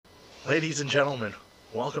Ladies and gentlemen,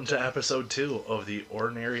 welcome to episode 2 of the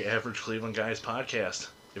Ordinary Average Cleveland Guys podcast.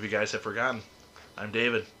 If you guys have forgotten, I'm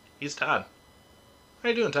David. He's Todd. How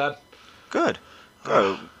you doing, Todd? Good.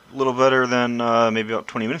 Good. A little better than maybe about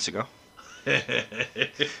 20 minutes ago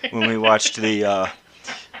when we watched the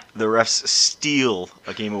refs steal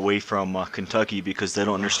a game away from Kentucky because they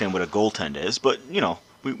don't understand what a goaltend is. But,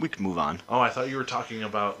 we can move on. Oh, I thought you were talking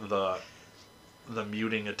about the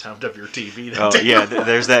muting attempt of your TV. Oh, yeah,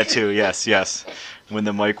 there's that too. Yes. When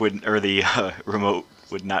the mic would, or the remote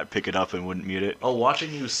would not pick it up and wouldn't mute it. Oh,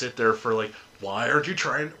 watching you sit there for why aren't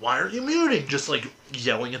you muting? Just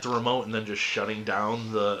yelling at the remote and then just shutting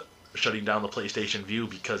down the PlayStation View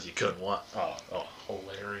because you couldn't watch. Oh,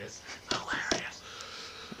 hilarious.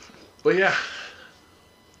 But yeah,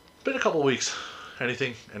 been a couple weeks.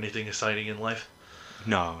 Anything exciting in life?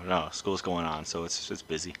 No, school's going on, so it's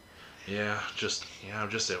busy. I'm just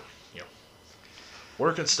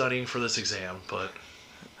working, studying for this exam, but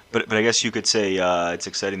I guess you could say it's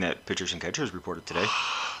exciting that pitchers and catchers reported today.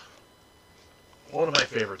 one of my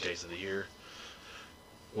favorite days of the year.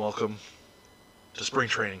 Welcome to spring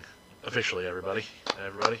training, officially, everybody.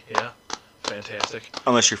 Yeah, fantastic.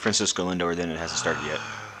 Unless you're Francisco Lindor, then it hasn't started yet.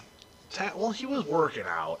 Well, he was working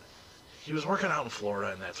out. He was working out in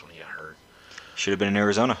Florida, and that's when he got hurt. Should have been in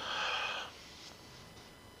Arizona.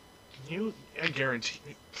 I guarantee,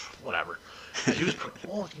 whatever. He was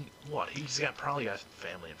he's probably got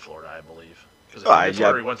family in Florida, I believe. Because that's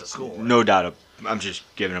where he went to school. Right? No doubt. I'm just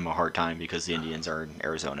giving him a hard time because the Indians are in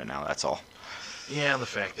Arizona now. That's all. Yeah, and the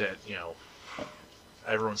fact that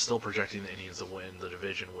everyone's still projecting the Indians to win the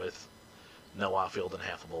division with no outfield and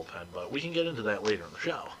half a bullpen, but we can get into that later in the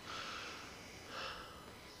show.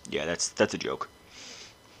 Yeah, that's a joke.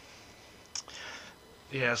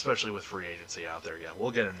 Yeah, especially with free agency out there. Yeah,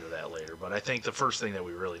 we'll get into that later. But I think the first thing that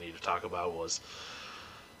we really need to talk about was,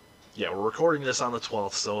 we're recording this on the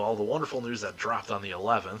 12th, so all the wonderful news that dropped on the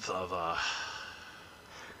 11th of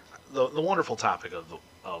the wonderful topic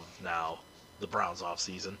of now the Browns off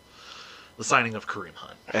season, the signing of Kareem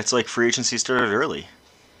Hunt. It's like free agency started early.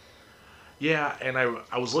 Yeah, and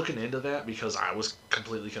I was looking into that because I was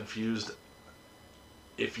completely confused.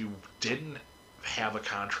 If you didn't have a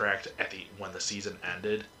contract when the season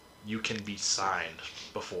ended, you can be signed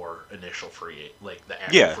before initial free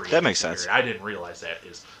that makes sense. Period. I didn't realize that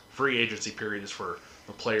is free agency period is for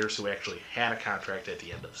the players who actually had a contract at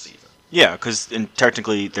the end of the season. Yeah, because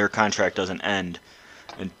technically their contract doesn't end,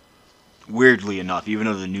 and weirdly enough, even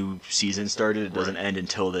though the new season started, it doesn't end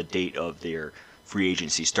until the date of their free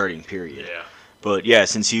agency starting period. Yeah. But yeah,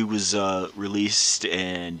 since he was released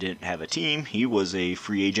and didn't have a team, he was a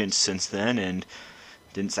free agent since then and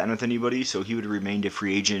didn't sign with anybody, so he would have remained a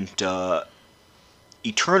free agent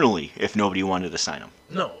eternally if nobody wanted to sign him.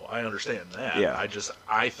 No, I understand that. Yeah.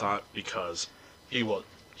 I thought because he was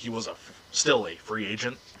still a free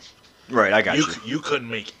agent. Right, I got you. You couldn't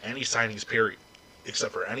make any signings, period,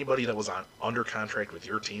 except for anybody that was under contract with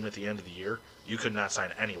your team at the end of the year. You could not sign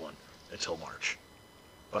anyone until March.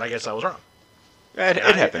 But I guess I was wrong. It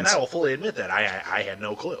happens. And I will fully admit that. I had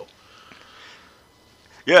no clue.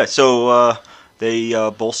 Yeah, so they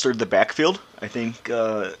bolstered the backfield. I think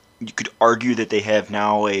you could argue that they have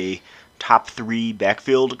now a top 3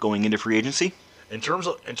 backfield going into free agency. In terms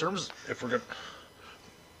of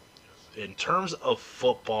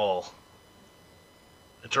football,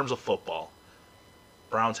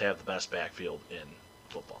 Browns have the best backfield in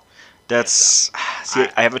football.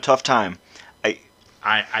 I have a tough time.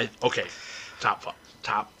 Okay. Top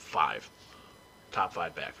five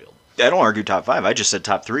backfield. I don't argue top 5. I just said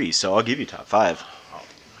top 3, so I'll give you top 5.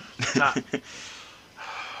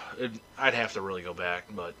 I'd have to really go back,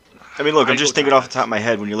 but I mean, look, I'm just thinking off the top of my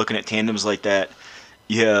head when you're looking at tandems like that.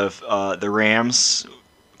 You have the Rams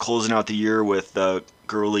closing out the year with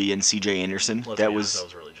Gurley and C.J. Anderson. That was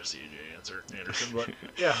really just C.J. Anderson, but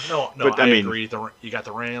yeah, no, but, I agree. You got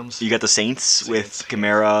the Rams. You got the Saints with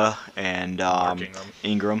Kamara and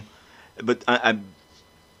Ingram. But I'm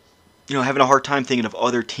having a hard time thinking of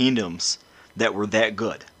other tandems that were that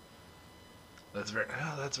good. That's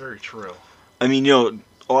very true. I mean, a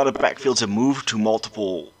lot of backfields have moved to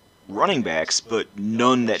multiple running backs, but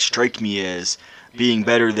none that strike me as being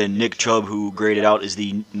better than Nick Chubb, who graded out as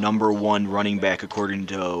the number 1 running back according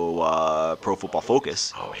to Pro Football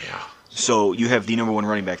Focus. Oh, yeah. So you have the number 1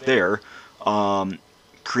 running back there.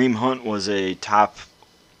 Kareem Hunt was a top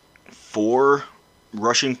 4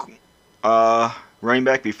 rushing running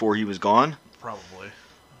back before he was gone. Probably.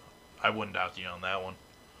 I wouldn't doubt you on that one.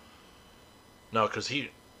 No, because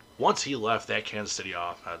once he left, that Kansas City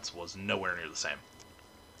offense was nowhere near the same.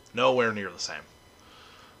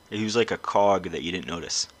 He was like a cog that you didn't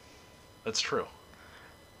notice. That's true.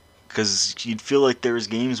 Because you'd feel like there was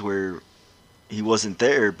games where he wasn't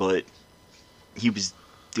there, but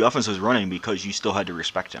the offense was running because you still had to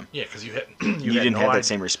respect him. Yeah, because you had you didn't have that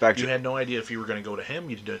same respect. You had no idea if you were going to go to him.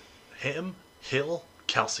 You did him, Hill,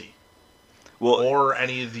 Kelsey, well, or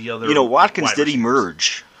any of the other. Watkins did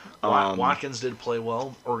emerge. Watkins did play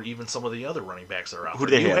well, or even some of the other running backs that are out who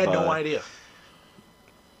there. They you have, had no idea.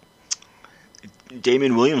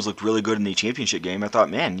 Damian Williams looked really good in the championship game. I thought,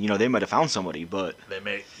 man, they might have found somebody, but they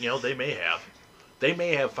may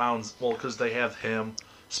have found because they have him.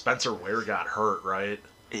 Spencer Ware got hurt, right?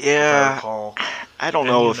 Yeah, I don't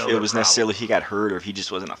know if it was problem. necessarily he got hurt or if he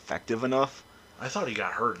just wasn't effective enough. I thought he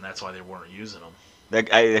got hurt, and that's why they weren't using him.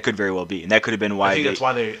 That could very well be, and that could have been why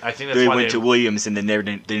they went to Williams and then they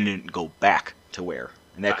didn't go back to Ware,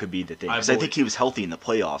 and that could be the thing. Because I think he was healthy in the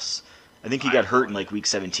playoffs. I think he got hurt in like week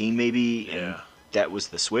 17 maybe, and that was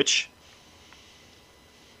the switch.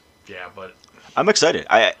 Yeah, but I'm excited.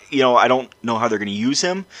 I don't know how they're going to use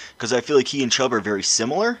him because I feel like he and Chubb are very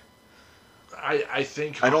similar. I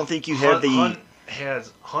think I don't think you Hunt, have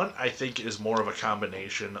the Hunt. I think is more of a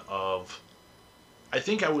combination of. I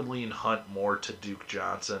think I would lean Hunt more to Duke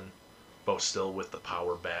Johnson, but still with the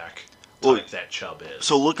power back type that Chubb is.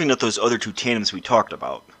 So looking at those other two tandems we talked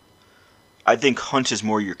about, I think Hunt is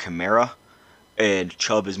more your Kamara, and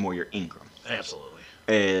Chubb is more your Ingram. Absolutely.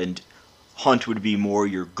 And Hunt would be more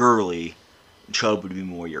your Gurley, Chubb would be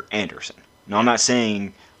more your Anderson. Now I'm not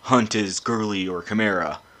saying Hunt is Gurley or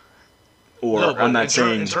Kamara. I'm not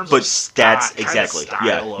saying, but that's exactly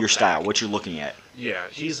your style, what you're looking at. Yeah,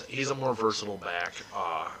 he's a more versatile back.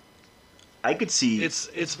 I could see it's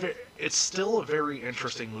still a very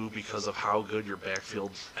interesting move because of how good your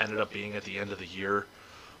backfield ended up being at the end of the year,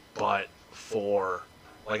 but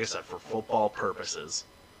like I said, for football purposes,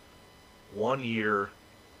 1 year,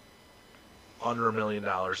 under $1 million.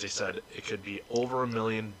 They said it could be over $1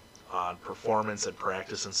 million on performance and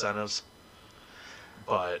practice incentives,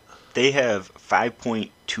 but they have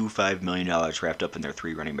 $5.25 million wrapped up in their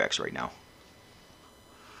 3 running backs right now.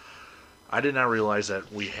 I did not realize that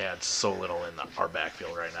we had so little in our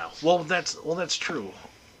backfield right now. Well, that's true,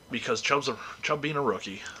 because Chubb being a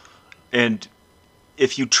rookie, and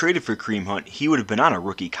if you traded for Kareem Hunt, he would have been on a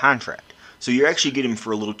rookie contract. So you're actually getting him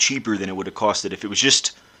for a little cheaper than it would have costed if it was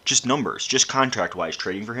just numbers, just contract-wise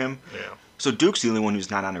trading for him. Yeah. So Duke's the only one who's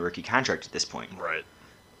not on a rookie contract at this point. Right.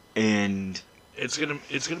 And it's gonna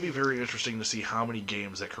be very interesting to see how many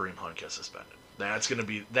games that Kareem Hunt gets suspended. That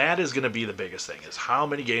is gonna be the biggest thing, is how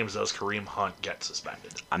many games does Kareem Hunt get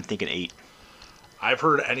suspended? I'm thinking 8. I've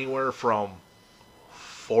heard anywhere from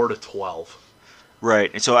 4 to 12.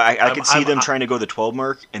 Right, and so I could see them trying to go the 12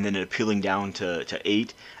 mark and then appealing down to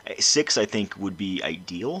 8. 6, I think, would be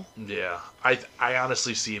ideal. Yeah, I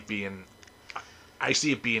honestly see it being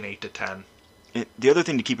 8 to 10. And the other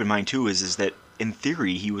thing to keep in mind too is that in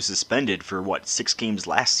theory he was suspended for 6 games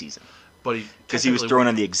last season. But because he was thrown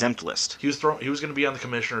on the exempt list. He was going to be on the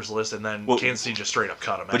commissioner's list, and then Kansas City just straight up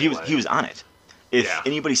cut him. But anyway. he was on it. If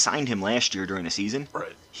anybody signed him last year during the season,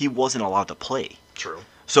 right, he wasn't allowed to play. True.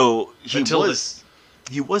 So he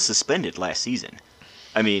was suspended last season.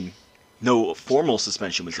 I mean, no formal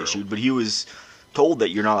suspension was issued, but he was told that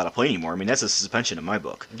you're not allowed to play anymore. I mean, that's a suspension in my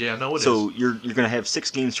book. Yeah, no, it is. So you're going to have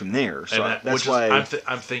 6 games from there. So that's why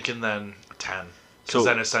I'm thinking then 10. Because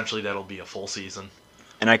then essentially that'll be a full season.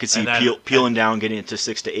 And I could see peeling down, getting it to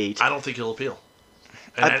 6 to 8. I don't think he'll appeal.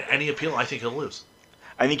 And any appeal, I think he'll lose.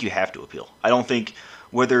 I think you have to appeal. I don't think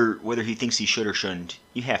whether he thinks he should or shouldn't,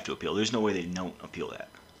 you have to appeal. There's no way they don't appeal that.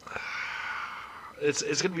 It's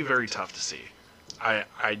going to be very tough to see. I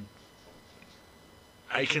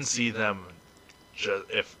can see them just,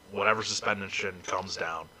 if whatever suspension comes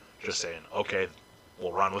down, just saying, okay,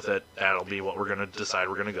 we'll run with it. That'll be what we're going to decide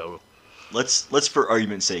we're going to go. Let's for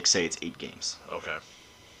argument's sake say it's 8 games. Okay.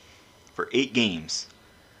 For 8 games,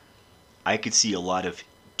 I could see a lot of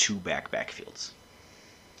 2 backfields.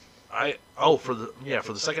 For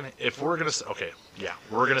the second, if we're gonna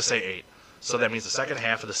we're gonna say 8. So that means the second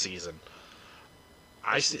half of the season.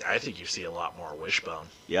 I think you see a lot more Wishbone.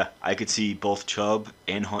 Yeah, I could see both Chubb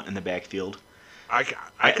and Hunt in the backfield.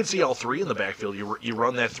 I could see all 3 in the backfield. You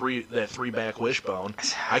run that 3 back Wishbone.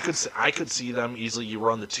 I could see them easily. You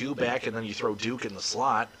run the 2 back and then you throw Duke in the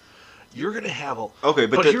slot. You're gonna have a but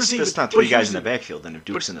that's not 3 guys in the backfield. Then if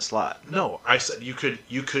Duke's in the slot. No, I said you could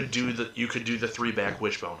do the 3 back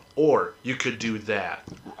Wishbone, or you could do that.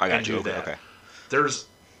 I got you. Okay.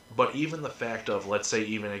 But even the fact of, let's say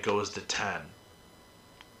even it goes to 10.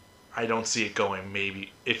 I don't see it going.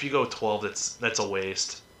 Maybe if you go 12, that's a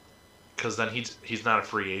waste. Because then he's not a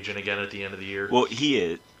free agent again at the end of the year. Well, he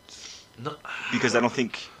is. No, because I don't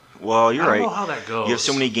think. Well, you're I don't right. know how that goes. You have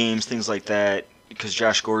so many games, things like that, because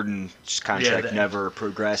Josh Gordon's contract never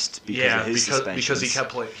progressed because of his suspensions. Because he kept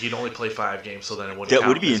playing. He'd only play 5 games, so then it wouldn't That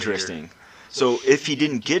count would be as a interesting. year. So if he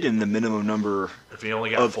didn't get in the minimum number If he only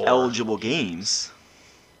got of 4, eligible games,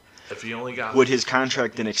 if he only got, would his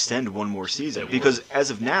contract then extend one more season? Because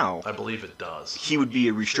as of now, I believe it does. he would be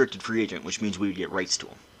a restricted free agent, which means we would get rights to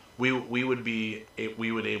him. We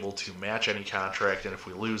would able to match any contract, and if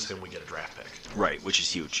we lose him, we get a draft pick. Right, which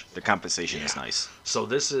is huge. The compensation is nice. So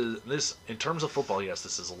this in terms of football, yes,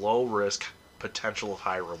 this is low risk, potential of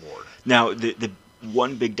high reward. Now the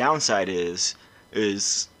one big downside is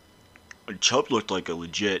Chubb looked like a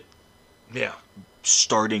legit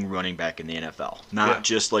starting running back in the NFL, not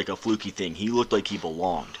just like a fluky thing. He looked like he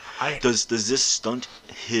belonged. Does this stunt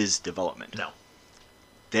his development? No.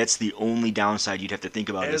 That's the only downside you'd have to think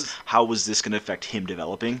about is how was this going to affect him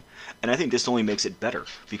developing? And I think this only makes it better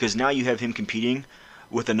because now you have him competing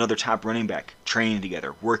with another top running back, training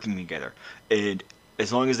together, working together. And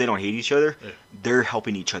as long as they don't hate each other, they're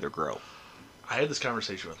helping each other grow. I had this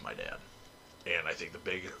conversation with my dad, and I think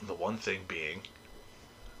the one thing being,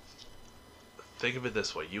 think of it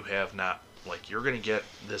this way: you have not you're going to get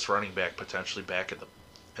this running back potentially back at the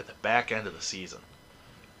back end of the season.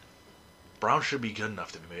 Brown should be good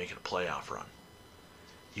enough to be making a playoff run.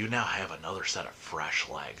 You now have another set of fresh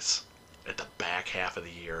legs at the back half of the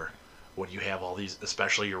year when you have all these,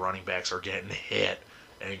 especially your running backs are getting hit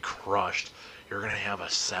and crushed. You're going to have a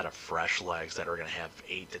set of fresh legs that are going to have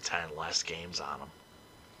 8 to 10 less games on them.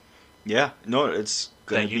 Yeah, no, it's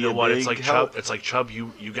going to be a big it's like help. Chubb. It's like Chubb.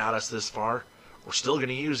 You got us this far. We're still going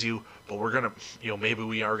to use you, but we're going to, maybe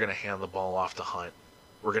we are going to hand the ball off to Hunt.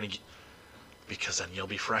 We're going to, because then you'll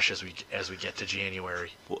be fresh as we get to January.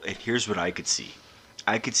 Well, and here's what I could see.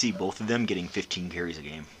 I could see both of them getting 15 carries a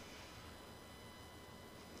game.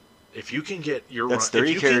 If you can get your That's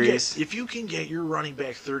 30 carries. If you can get your running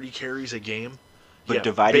back 30 carries a game, but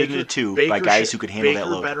divided into 2 by guys who could handle that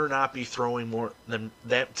load. Baker better not be throwing more than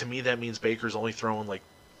that. To me, that means Baker's only throwing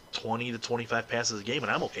 20 to 25 passes a game,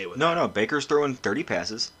 and I'm okay with that. No, Baker's throwing 30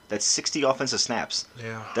 passes. That's 60 offensive snaps.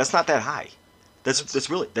 Yeah. That's not that high.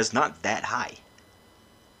 That's not that high.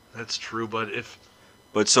 That's true, but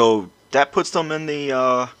so that puts them in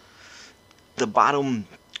the bottom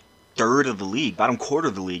third of the league, bottom quarter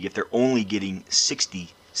of the league, if they're only getting 60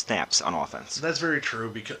 snaps on offense. That's very true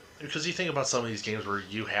because you think about some of these games where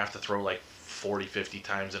you have to throw 40, 50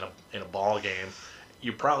 times in a ball game,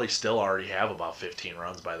 you probably still already have about 15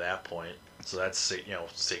 runs by that point. So that's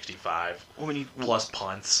 65 plus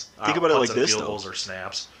punts. Think about it like and this field though. goals or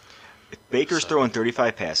snaps. If Baker's throwing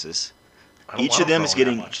 35 passes, each of them is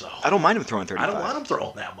getting. Much, I don't mind him throwing 35. I don't want him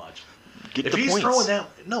throwing that much. If he's throwing that,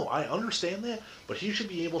 no, I understand that, but he should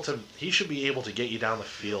be able to get you down the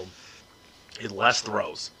field in less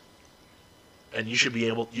throws, and you should be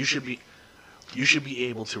able to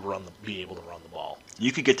run the ball.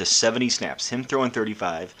 You could get to 70 snaps. Him throwing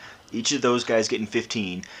 35, each of those guys getting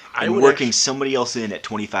 15, and working somebody else in at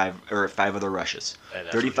 25 or 5 other rushes.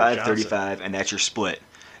 35, 35, and that's your split.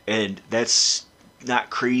 And that's not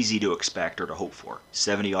crazy to expect or to hope for.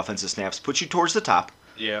 70 offensive snaps puts you towards the top.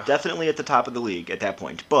 Yeah. Definitely at the top of the league at that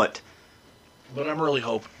point. But I'm really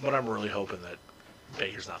hoping that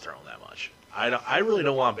Baker's not throwing that much. I really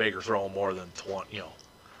don't want Baker throwing more than 20,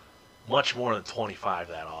 much more than 25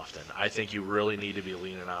 that often. I think you really need to be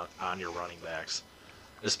leaning on your running backs.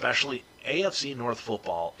 Especially AFC North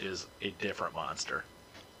football is a different monster.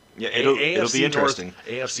 Yeah, it'll be interesting.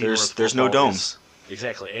 There's no domes.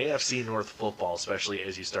 Exactly. AFC North football, especially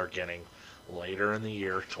as you start getting later in the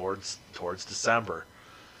year towards December,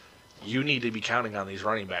 you need to be counting on these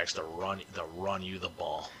running backs to run you the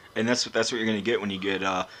ball. And that's what you're going to get when you get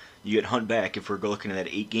Hunt back if we're looking at that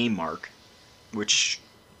 8-game mark, which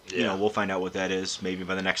we'll find out what that is maybe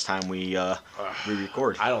by the next time we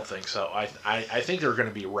record. I don't think so. I think they're going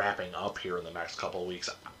to be wrapping up here in the next couple of weeks.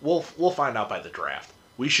 We'll find out by the draft.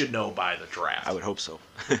 We should know by the draft. I would hope so.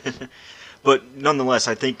 But nonetheless,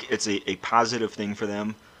 I think it's a positive thing for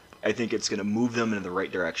them. I think it's going to move them in the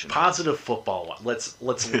right direction. Positive football. Let's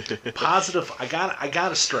positive. I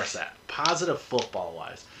gotta stress that positive football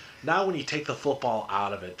wise. Now, when you take the football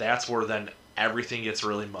out of it, that's where then everything gets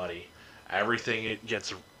really muddy.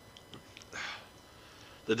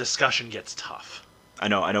 The discussion gets tough. I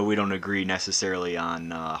know. We don't agree necessarily on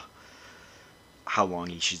how long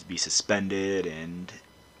he should be suspended and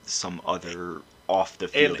some other off the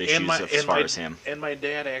field issues as far as him. And my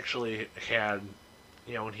dad actually had,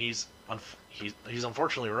 and he's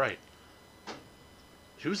unfortunately right.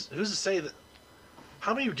 Who's to say that?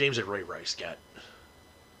 How many games did Ray Rice get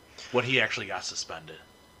when he actually got suspended?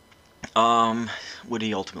 What did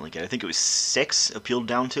he ultimately get? I think it was 6 appealed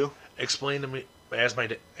down to. Explain to me, as my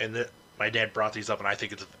dad brought these up, and I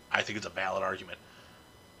think it's a valid argument.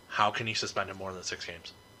 How can you suspend him more than 6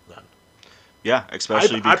 games? Then Yeah,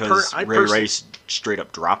 especially because I Ray Rice straight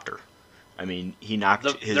up dropped her. I mean, he knocked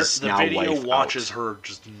his the now video wife watches out. her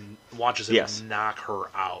watches him knock her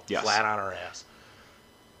out flat on her ass.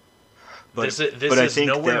 But this I is think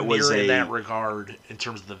nowhere that was near in that regard in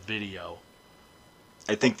terms of the video.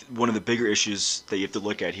 I think one of the bigger issues that you have to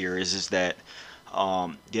look at here is that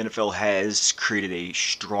the NFL has created a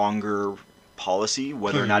stronger policy,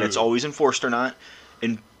 whether or not it's always enforced or not.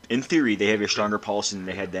 In theory, they have a stronger policy than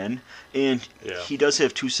they had then, and he does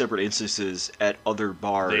have 2 separate instances at other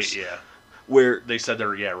bars where they said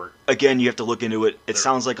they're again, you have to look into it. It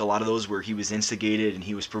sounds like a lot of those where he was instigated and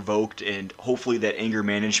he was provoked, and hopefully that anger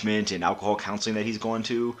management and alcohol counseling that he's going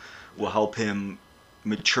to will help him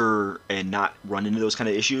mature and not run into those kind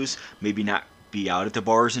of issues. Maybe not be out at the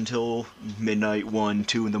bars until midnight, 1,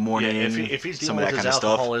 2 in the morning. Yeah, if he's dealing with his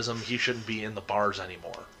alcoholism, he shouldn't be in the bars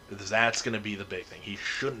anymore. That's going to be the big thing. He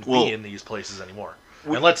shouldn't be in these places anymore.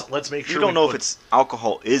 And let's make sure we don't know if it's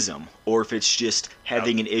alcoholism or if it's just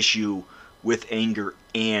having an issue with anger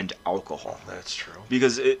and alcohol. That's true.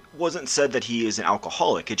 Because it wasn't said that he is an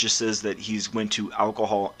alcoholic. It just says that he's went to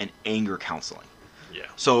alcohol and anger counseling. Yeah.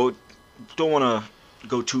 So don't want to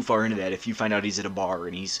go too far into that. If you find out he's at a bar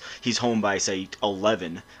and he's home by, say,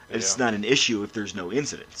 11, it's not an issue if there's no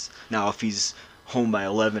incidents. Now, if he's home by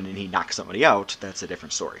 11 and he knocks somebody out, that's a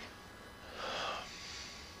different story.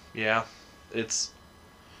 Yeah, it's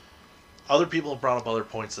other people have brought up other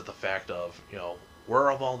points at the fact of,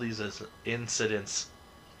 where have all these incidents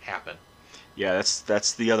happen? Yeah,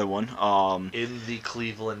 that's the other one. In the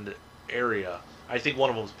Cleveland area. I think one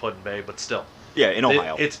of them was Put in Bay, but still. Yeah, in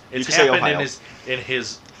Ohio. It's happened in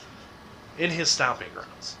his stomping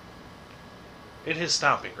grounds. In his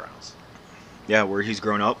stomping grounds. Yeah, where he's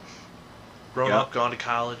grown up. Gone to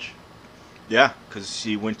college. Yeah, because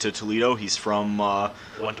he went to Toledo. He's from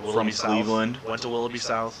Cleveland. Went to Willoughby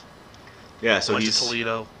South. Yeah, so went to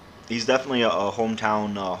Toledo. He's definitely a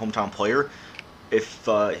hometown player. If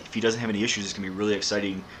he doesn't have any issues, it's gonna be really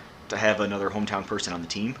exciting to have another hometown person on the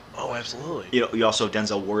team. Oh, absolutely. You also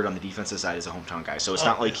Denzel Ward on the defensive side is a hometown guy, so it's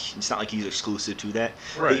not like he's exclusive to that.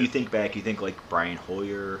 Right. But you think like Brian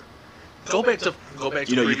Hoyer. Go back to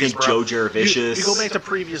you think Joe Jaravicious. You go back to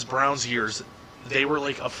previous Browns years. They were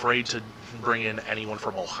afraid to bring in anyone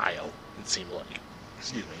from Ohio. It seemed like.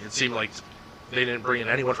 Excuse me. It seemed like they didn't bring in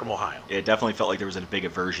anyone from Ohio. It definitely felt like there was a big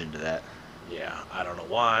aversion to that. Yeah, I don't know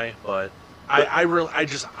why, but I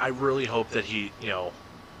really hope that he,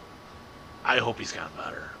 I hope he's gotten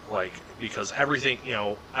better. Because everything,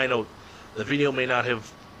 I know the video may not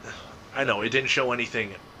have, I know it didn't show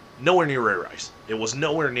anything, nowhere near Ray Rice. It was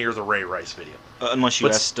nowhere near the Ray Rice video. Unless you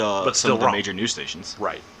asked some of the major news stations.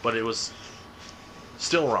 Right, but it was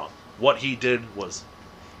still wrong. What he did was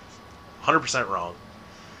 100% wrong.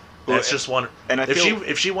 That's just one. And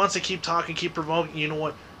if she wants to keep talking, keep provoking, you know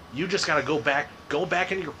what? You just gotta go back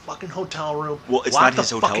into your fucking hotel room. Well, it's not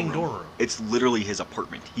his hotel room. It's literally his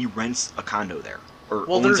apartment. He rents a condo there, or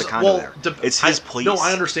owns a condo there. It's his place. No,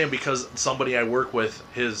 I understand because somebody I work with,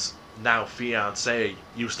 his now fiance,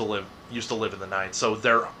 used to live in the 9. So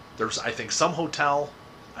there's I think some hotel.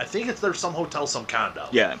 I think there's some hotel, some condo.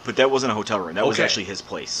 Yeah, but that wasn't a hotel room. That was actually his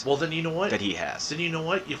place. Well, then you know what? That he has. Then you know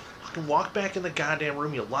what? You fucking walk back in the goddamn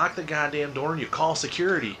room, you lock the goddamn door, and you call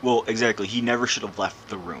security. Well, exactly. He never should have left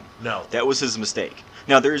the room. No. That was his mistake.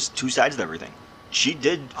 Now, there's 2 sides to everything. She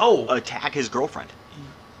did attack his girlfriend.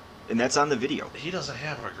 And that's on the video. He doesn't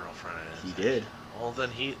have a girlfriend. He did. Well, then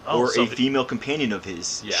he... a female companion of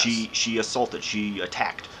his. Yes. She assaulted. She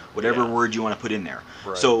attacked. Whatever word you want to put in there.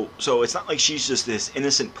 Right. So it's not like she's just this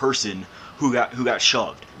innocent person who got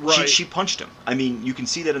shoved. Right. She punched him. I mean, you can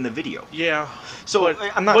see that in the video. Yeah. So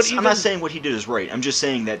I'm not saying what he did is right. I'm just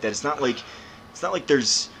saying that it's not like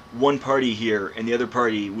there's one party here and the other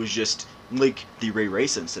party was just like the Ray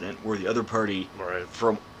Rice incident where the other party,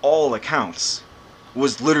 from all accounts,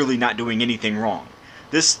 was literally not doing anything wrong.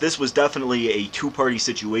 This was definitely a 2-party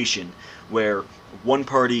situation where one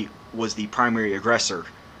party was the primary aggressor,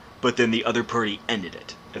 but then the other party ended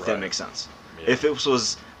it, if that makes sense. Yeah. If it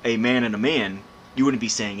was a man and a man, you wouldn't be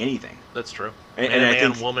saying anything. That's true. And I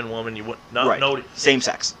think, woman, you wouldn't. No, same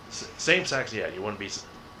sex. Same sex, yeah, you wouldn't be.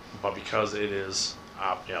 But because it is,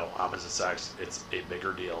 opposite sex, it's a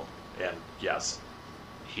bigger deal. And yes,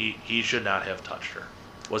 he should not have touched her.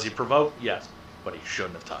 Was he provoked? Yes, but he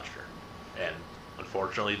shouldn't have touched her. And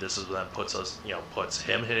unfortunately, this is then puts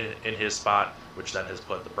him in his spot, which then has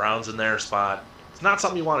put the Browns in their spot. not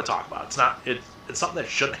something you want to talk about. It's not. It's something that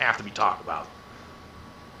shouldn't have to be talked about.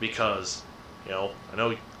 Because, I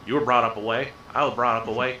know you were brought up away. I was brought up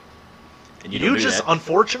away. And you just that.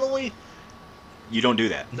 Unfortunately, you don't do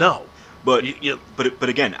that. No. But but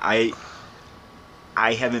again, I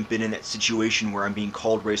haven't been in that situation where I'm being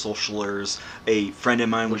called racial slurs. A friend of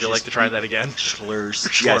mine would you like to try that again? Slurs.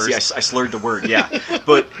 Yes, I slurred the word. Yeah,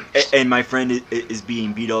 but and my friend is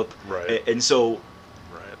being beat up. Right. And so,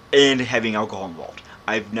 right. And having alcohol involved.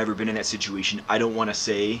 I've never been in that situation. I don't want to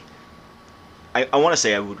say. I want to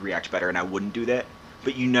say I would react better, and I wouldn't do that.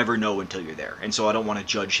 But you never know until you're there, and so I don't want to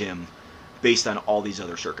judge him based on all these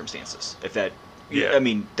other circumstances. If that, yeah, I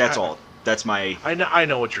mean, that's all. That's my. I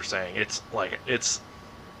know what you're saying. It's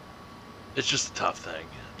just a tough thing.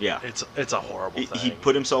 Yeah, it's a horrible thing. He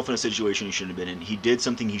put himself in a situation he shouldn't have been in. He did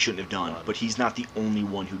something he shouldn't have done, but he's not the only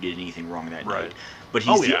one who did anything wrong that night. But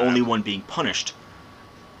he's the only one being punished.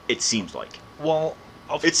 It seems like. Well.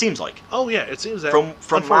 It seems like. Oh yeah, it seems that.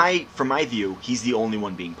 From my view, he's the only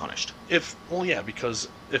one being punished. Because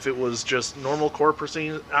if it was just normal court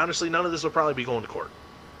proceedings, honestly, none of this would probably be going to court.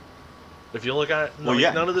 If you look at it,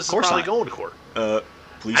 none of this is probably going to court.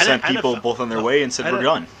 Police sent people both on their way and said we're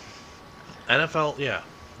done. NFL, yeah,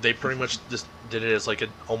 they pretty much just did it as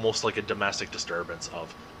almost like a domestic disturbance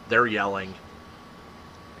of they're yelling,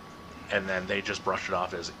 and then they just brushed it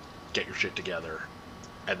off as get your shit together,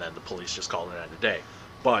 and then the police just called it end of day.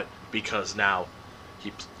 But because now,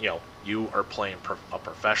 you are playing a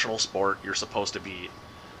professional sport, you're supposed to be.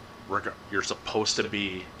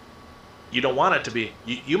 You don't want it to be.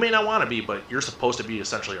 You may not want to be, but you're supposed to be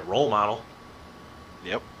essentially a role model.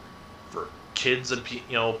 Yep. For kids and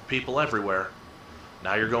people everywhere.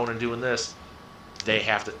 Now you're going and doing this.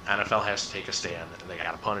 NFL has to take a stand, and they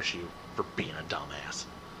got to punish you for being a dumbass.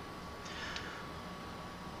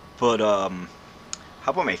 But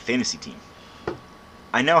how about my fantasy team?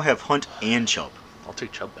 I now have Hunt and Chubb. I'll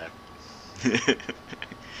take Chubb back.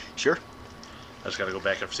 Sure. I just got to go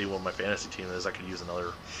back and see what my fantasy team is. I could use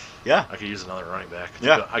another. Yeah. I could use another running back.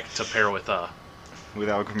 Yeah. To pair with Alvin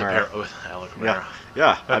Kamara. With Alvin Kamara.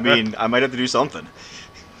 Yeah. I mean, I might have to do something.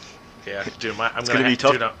 Yeah, dude. It's gonna be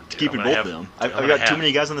tough keeping both of them. I've got too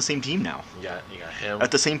many guys on the same team now. You got him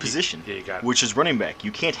at the same position. Yeah, you got which is running back.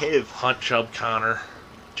 You can't have Hunt, Chubb, Connor,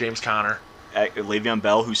 James Conner, Le'Veon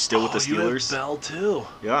Bell, who's still with the Steelers. You have Bell too.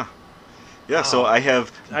 Yeah. Yeah, so I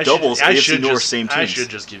have doubles AFC North same teams. I should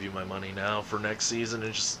just give you my money now for next season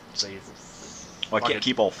and just say. Well, I can't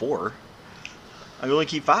keep all 4. I only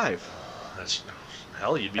keep 5.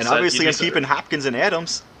 Hell, you'd be. And obviously, I'm keeping Hopkins and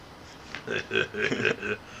Adams.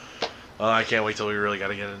 I can't wait till we really got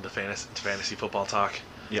to get into fantasy football talk.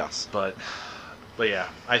 Yes. But yeah,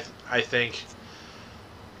 I think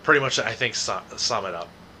pretty much. I think sum it up.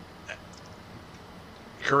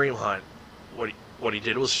 Kareem Hunt, what he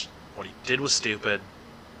did was stupid. What he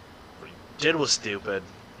did was stupid.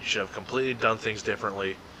 You should have completely done things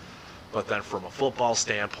differently. But then from a football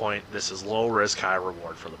standpoint, this is low risk, high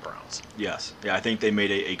reward for the Browns. Yes. Yeah, I think they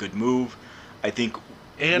made a good move. I think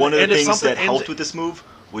one of the things that helped with this move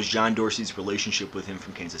was John Dorsey's relationship with him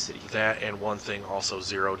from Kansas City. That and one thing also,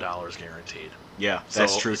 $0 guaranteed. Yeah,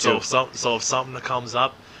 that's true too. So if something comes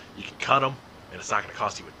up, you can cut them, and it's not going to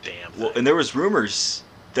cost you a damn thing. Well, and there was rumors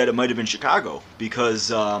that it might have been Chicago because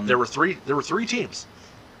there were three teams,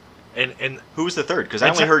 and who was the third? Because I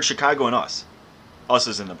only heard Chicago and us. Us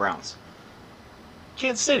as in the Browns.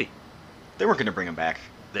 Kansas City. They weren't going to bring him back.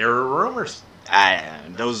 There were rumors. I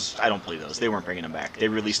don't believe those. They weren't bringing him back. They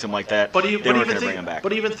released him like that. They weren't going to bring him back.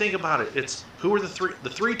 But even think about it. It's who were the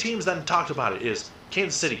three teams that talked about it is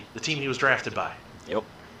Kansas City, the team he was drafted by. Yep.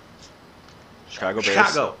 Chicago Bears.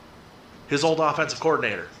 Chicago. His old offensive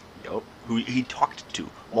coordinator. Yep. Who he talked to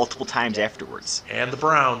multiple times afterwards. And the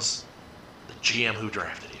Browns, the GM who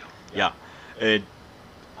drafted you. Yeah. And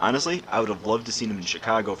honestly, I would have loved to see him in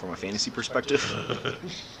Chicago from a fantasy perspective.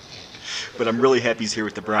 But I'm really happy he's here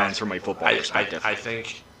with the Browns from a football perspective. I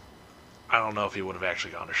don't know if he would have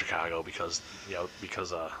actually gone to Chicago because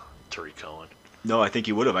Tariq Cohen. No, I think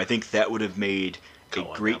he would have. I think that would have made a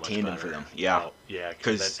great tandem for them. Yeah. Yeah.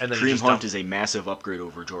 Because Kareem Hunt is a massive upgrade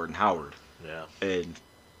over Jordan Howard. Yeah. And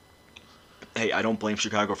hey, I don't blame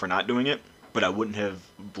Chicago for not doing it, but I wouldn't have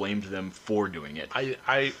blamed them for doing it.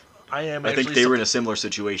 I think they were in a similar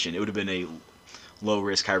situation. It would have been a low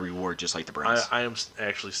risk, high reward, just like the Browns. I am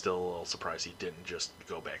actually still a little surprised he didn't just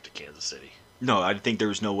go back to Kansas City. No, I think there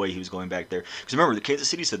was no way he was going back there. Because remember, the Kansas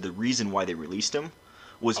City said the reason why they released him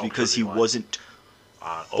was because he wasn't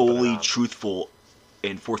fully truthful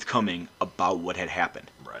and forthcoming about what had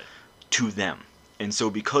happened to them. And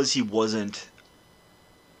so because he wasn't,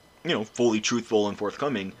 fully truthful and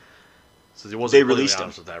forthcoming, So he wasn't They completely released him.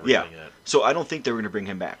 honest with everything yet. So I don't think they're going to bring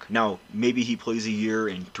him back. Now, maybe he plays a year,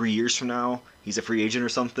 and 3 years from now, he's a free agent or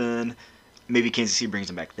something. Maybe Kansas City brings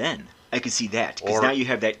him back then. I could see that. Because now you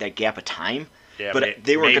have that gap of time. Yeah, but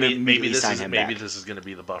they weren't going to maybe sign him back. Maybe this is going to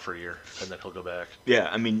be the buffer year, and then he'll go back. Yeah,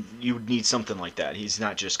 I mean, you would need something like that. He's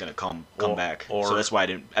not just going to come back. So that's why I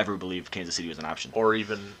didn't ever believe Kansas City was an option. Or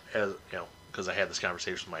even, as because I had this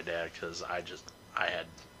conversation with my dad, because I had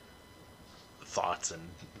thoughts, and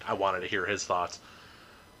I wanted to hear his thoughts,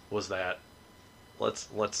 was that let's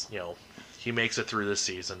he makes it through this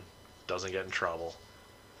season, doesn't get in trouble.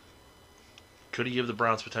 Could he give the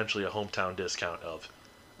Browns potentially a hometown discount of,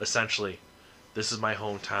 essentially, this is my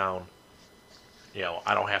hometown,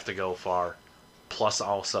 I don't have to go far, plus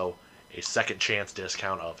also a second chance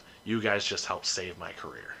discount of, you guys just helped save my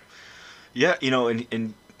career. Yeah,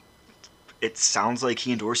 and it sounds like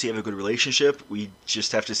he and Dorsey have a good relationship. We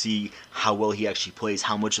just have to see how well he actually plays,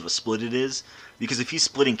 how much of a split it is. Because if he's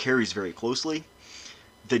splitting carries very closely,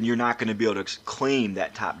 then you're not going to be able to claim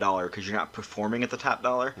that top dollar because you're not performing at the top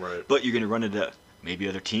dollar. Right. But you're going to run into maybe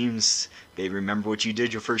other teams. They remember what you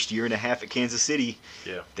did your first year and a half at Kansas City.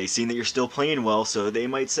 Yeah. They seen that you're still playing well, so they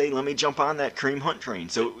might say, let me jump on that Kareem Hunt train.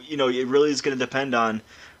 So, it really is going to depend on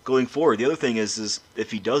going forward. The other thing is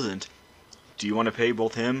if he doesn't, do you want to pay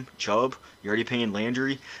both him, Chubb? You're already paying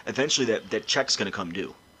Landry. Eventually, that check's going to come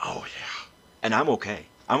due. Oh, yeah. And I'm okay.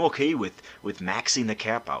 I'm okay with maxing the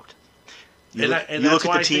cap out. You look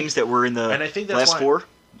at the teams that were in the last four,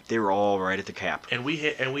 they were all right at the cap. And we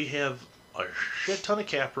have a shit ton of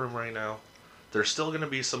cap room right now. There's still going to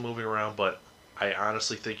be some moving around, but I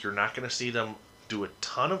honestly think you're not going to see them do a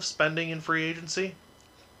ton of spending in free agency.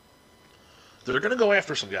 They're going to go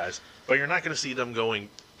after some guys, but you're not going to see them going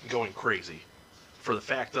crazy. For the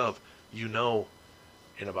fact of, in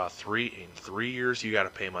 3 years you got to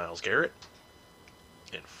pay Myles Garrett.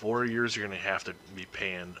 In 4 years you're going to have to be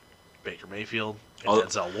paying Baker Mayfield and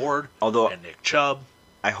Denzel Ward and Nick Chubb.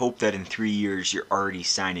 I hope that in 3 years you're already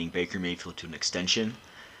signing Baker Mayfield to an extension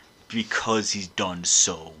because he's done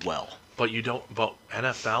so well. But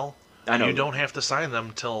NFL, I know. You don't have to sign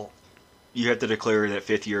them till... You have to declare that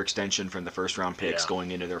 5th-year extension from the first-round picks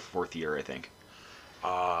going into their 4th year, I think.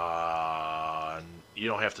 You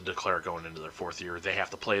don't have to declare going into their 4th year. They have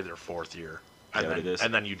to play their 4th year.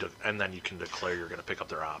 And then you can declare you're going to pick up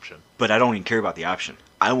their option. But I don't even care about the option.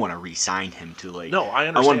 I want to re-sign him to No, I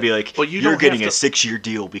understand. I want to be like, but you're getting a 6-year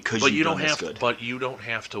deal because you've done this good. But you don't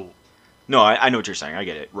have to. No, I know what you're saying. I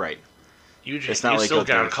get it. Right. You still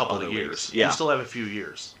got a couple of years. Yeah. You still have a few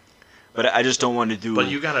years. But I just don't want to do. But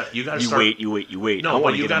you gotta start. You wait. No, I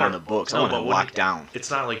want to get him on the books. I want to lock down. It's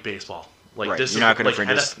not like baseball. Like right. this You're not is going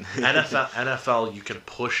like to NFL. You can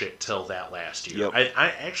push it till that last year. Yep.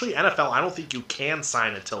 I actually NFL. I don't think you can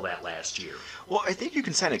sign until that last year. Well, I think you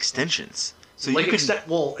can sign extensions. So like you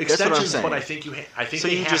can, extensions, but I think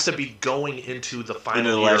they have to be going into the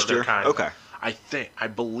final year of their contract. Okay. I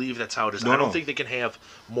believe that's how it is. No, I don't think they can have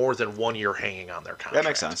more than 1 year hanging on their contract. That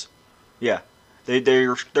makes sense. Yeah,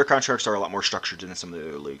 their contracts are a lot more structured than some of the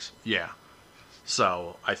other leagues. Yeah.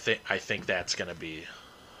 So I think that's going to be.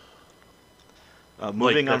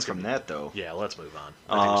 Moving on from that, though. Yeah, let's move on.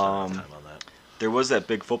 I think we spent enough time on that. There was that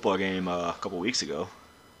big football game a couple weeks ago.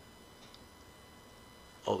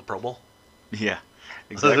 Oh, the Pro Bowl? Yeah,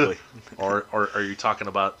 exactly. or are you talking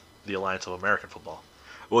about the Alliance of American Football?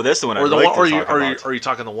 Well, that's the one. Or are you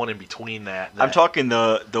talking the one in between that? I'm talking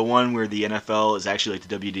the one where the NFL is actually like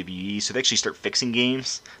the WWE, so they actually start fixing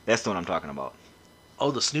games. That's the one I'm talking about.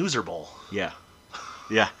 Oh, the Snoozer Bowl. Yeah.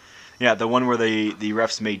 The one where the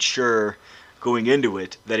refs made sure going into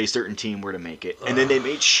it that a certain team were to make it, and then they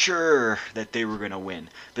made sure that they were going to win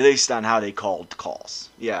based on how they called calls.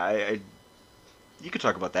 Yeah, you could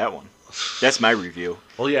talk about that one. That's my review.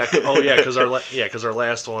 Well, yeah. Because our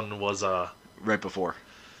last one was right before.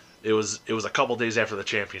 It was a couple days after the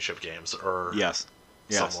championship games, or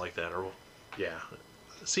something like that, or yeah.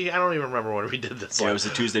 See, I don't even remember when we did this. Yeah, it was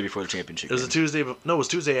the Tuesday before the championship. It was game. a Tuesday. No, it was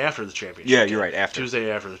Tuesday after the championship. Yeah, game. You're right. After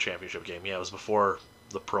Tuesday after the championship game. Yeah, it was before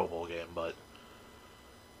the Pro Bowl game, but.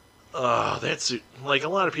 That's like a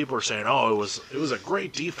lot of people are saying. Oh, it was a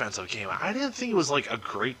great defensive game. I didn't think it was like a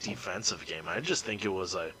great defensive game. I just think it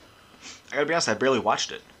was a. I gotta be honest. I barely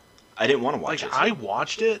watched it. I didn't want to watch it. I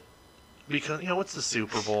watched it because it's the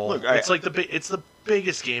Super Bowl. Look, it's the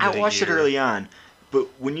biggest game. I watched it early on, but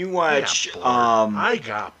when you watch, I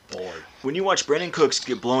got bored. When you watch Brandon Cooks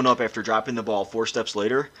get blown up after dropping the ball 4 steps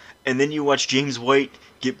later, and then you watch James White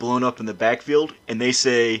get blown up in the backfield, and they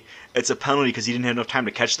say it's a penalty because he didn't have enough time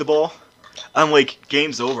to catch the ball. I'm like,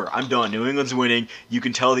 game's over. I'm done. New England's winning. You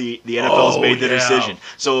can tell the NFL's made the decision.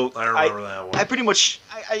 So I remember that one. I pretty much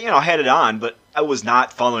had it on, but I was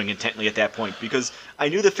not following intently at that point because I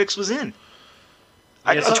knew the fix was in.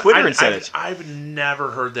 I got on Twitter and said it. I've never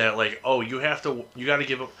heard that. Like, oh, you got to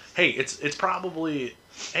give him. Hey, it's probably.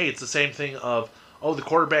 Hey, it's the same thing of. Oh, the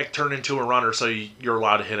quarterback turned into a runner, so you're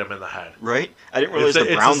allowed to hit him in the head. Right? I didn't realize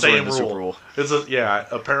the Browns were in the Super Bowl.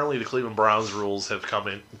 Apparently the Cleveland Browns rules have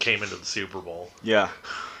came into the Super Bowl. Yeah.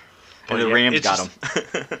 But and the Rams got them.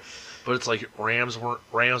 But it's like Rams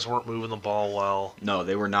weren't moving the ball well. No,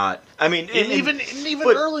 they were not. I mean, even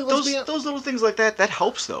early, those little things like that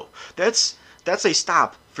helps though. That's a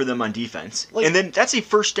stop for them on defense, like, and then that's a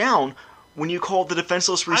first down when you call the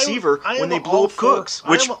defenseless receiver when they blow up Cooks.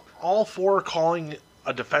 Which I'm all for calling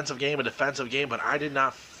a defensive game, but I did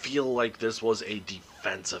not feel like this was a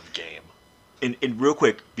defensive game. And real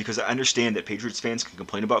quick, because I understand that Patriots fans can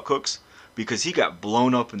complain about Cooks, because he got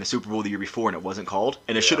blown up in the Super Bowl the year before and it wasn't called,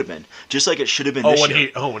 and it should have been. Just like it should have been this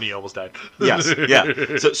year. When he almost died. Yes, yeah.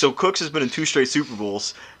 So Cooks has been in 2 straight Super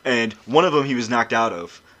Bowls, and one of them he was knocked out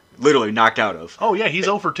of. Literally knocked out of. Oh, yeah, he's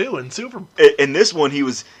 0 for 2 in Super Bowl. In this one, he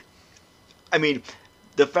was... I mean,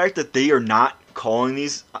 the fact that they are not calling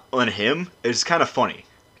these on him is kind of funny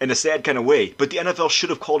in a sad kind of way. But the NFL should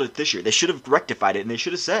have called it this year. They should have rectified it, and they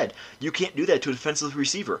should have said, you can't do that to a defensive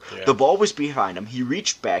receiver. Yeah. The ball was behind him. He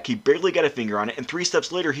reached back. He barely got a finger on it, and 3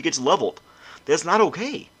 steps later, he gets leveled. That's not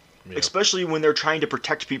okay, especially when they're trying to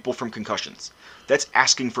protect people from concussions. That's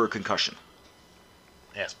asking for a concussion.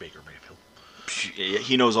 Ask Baker Mayfield.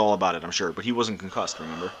 He knows all about it, I'm sure, but he wasn't concussed,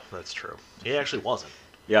 remember? That's true. He actually wasn't.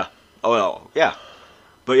 Yeah. Oh, well, yeah.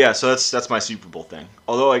 But yeah, so that's my Super Bowl thing.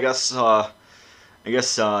 Although I guess Julian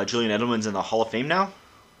Edelman's in the Hall of Fame now.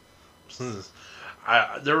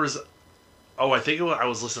 I was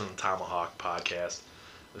listening to the Tomahawk podcast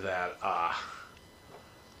that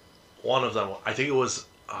one of them, I think it was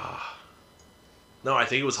Hawk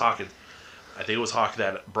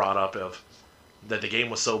that brought up that the game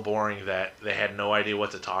was so boring that they had no idea what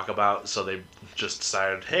to talk about, so they just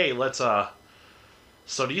decided, hey, let's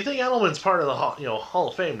so do you think Edelman's part of the Hall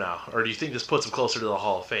of Fame now, or do you think this puts him closer to the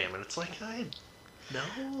Hall of Fame? And it's like, no.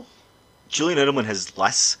 Julian Edelman has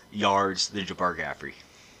less yards than Jabbar Gaffney.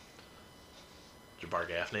 Jabbar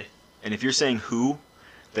Gaffney? And if you're saying who,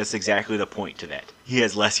 that's exactly the point to that. He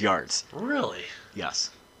has less yards. Really? Yes.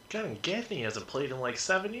 God, Gaffney hasn't played in like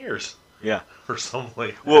 7 years. Yeah. Or something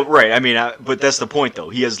like that. Well, right. I mean, but that's the point, though.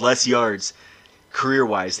 He has less yards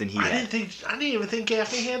career-wise than he had. I didn't even think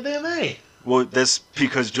Gaffney had that many. Well, that's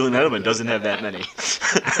because Julian Edelman doesn't have that many.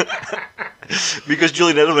 Because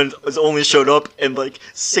Julian Edelman has only showed up in like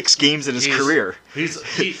 6 games in his career.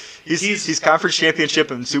 He's conference championship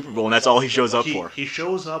and Super Bowl, and that's all he shows up for. He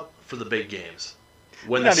shows up for the big games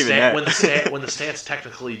when the stats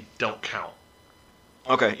technically don't count.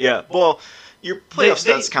 Okay, yeah. Well, your playoff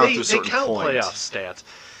stats count to a certain point. They count playoff stats,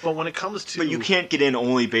 but when it comes to... But you can't get in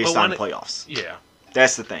only based on playoffs. Yeah.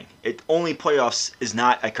 That's the thing. Only playoffs is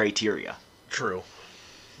not a criteria. True.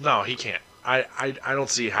 No, he can't. I don't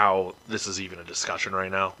see how this is even a discussion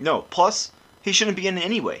right now. No. Plus, he shouldn't be in it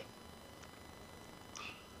anyway.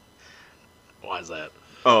 Why is that?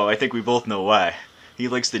 Oh, I think we both know why. He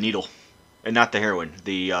likes the needle, and not the heroin.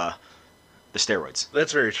 The steroids.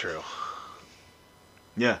 That's very true.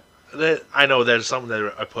 Yeah. I know that's something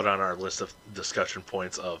that I put on our list of discussion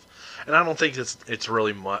points of, and I don't think it's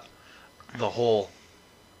really much the whole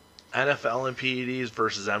NFL and PEDs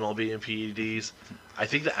versus MLB and PEDs. I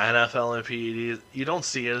think the NFL and PEDs, you don't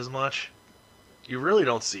see it as much. You really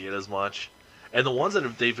don't see it as much. And the ones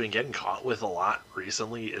that they've been getting caught with a lot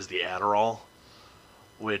recently is the Adderall,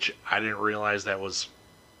 which I didn't realize that was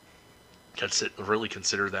really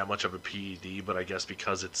considered that much of a PED, but I guess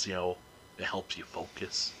because it's, it helps you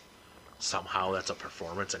focus. Somehow that's a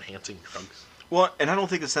performance-enhancing drug. Well, and I don't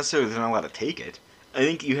think it's necessarily they're not allowed to take it. I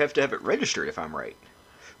think you have to have it registered, if I'm right.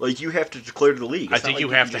 Like, you have to declare to the league. I think you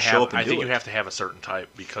have to have a certain type,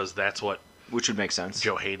 because that's what... Which would make sense.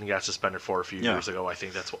 Joe Hayden got suspended for a few years ago. I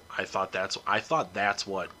thought that's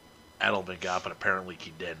what Edelman got, but apparently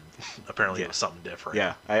he didn't. Apparently it was something different.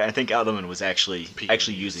 Yeah, I think Edelman was actually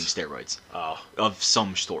using steroids. Oh. Of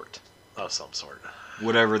some sort. Of some sort.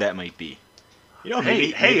 Whatever that might be.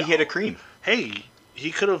 Maybe he had a cream. Hey, he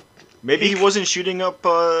could have... Maybe he wasn't shooting up...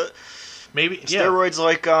 steroids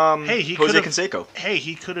like Jose Canseco. Hey,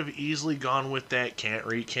 he could have easily gone with that can't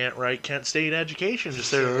read, can't write, can't state education. Just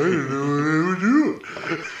say, Well,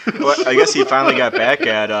 I guess he finally got back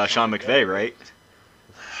at Sean McVay, right?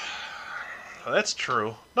 That's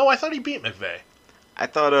true. No, I thought he beat McVay. I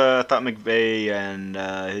thought McVay and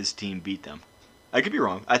his team beat them. I could be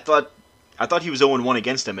wrong. I thought I thought he was 0-1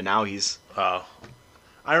 against him, and now he's...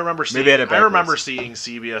 I remember seeing. Maybe I had it I remember backwards. seeing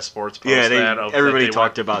CBS Sports post Yeah, that. everybody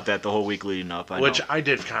talked about that the whole week leading up. I which know. I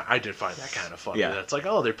did find that kind of funny. Yeah. It's like,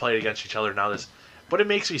 oh, they played against each other now. But it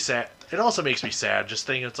makes me sad. It also makes me sad just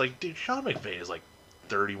thinking it's like, dude, Sean McVay is like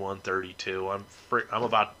 31, 32. I'm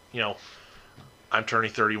about, I'm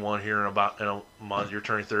turning 31 here in a month. You're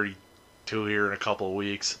turning 32 here in a couple of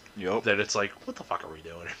weeks. Yep. That it's like, what the fuck are we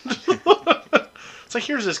doing? It's like,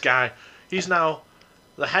 here's this guy. He's now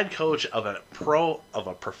the head coach of a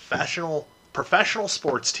professional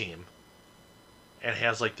sports team, and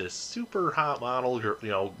has like this super hot model,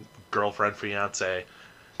 girlfriend, fiance.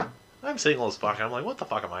 I'm single as fuck. I'm like, what the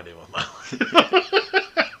fuck am I doing with my life?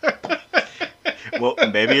 Well,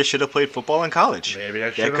 maybe I should have played football in college. Maybe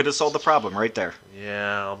I should. That could have solved the problem right there.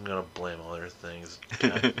 Yeah, I'm gonna blame other things.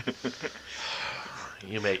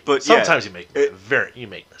 Sometimes you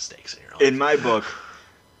make mistakes in your life. In my book,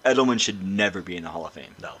 Edelman should never be in the Hall of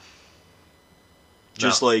Fame. No.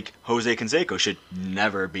 Just like Jose Canseco should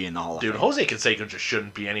never be in the Hall of Fame. Dude, Jose Canseco just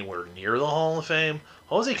shouldn't be anywhere near the Hall of Fame.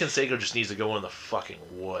 Jose Canseco just needs to go in the fucking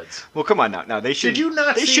woods. Well, come on now. Now they should. Did you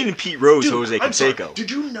not? They shouldn't Pete Rose Dude, Jose I'm sorry. Canseco.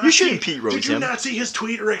 Did you not? You shouldn't Pete Rose him. Did you not see his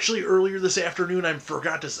tweet? Or actually, earlier this afternoon, I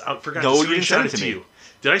forgot to No, you didn't screenshot send it it to to me. you.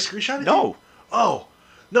 Did I screenshot it? No. To you? Oh,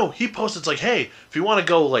 no. He posted, it's like, hey, if you want to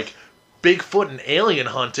go like Bigfoot and alien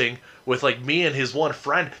hunting with like me and his one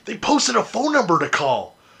friend, they posted a phone number to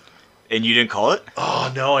call. And you didn't call it?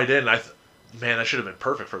 Oh no, I didn't. Man, that should have been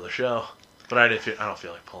perfect for the show. But I don't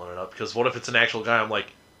feel like pulling it up because what if it's an actual guy? I'm like,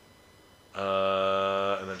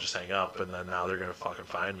 and then just hang up, and then now they're gonna fucking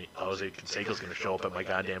find me. Jose Canseco's gonna show up at my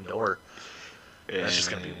goddamn door. That's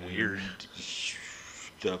just gonna be weird.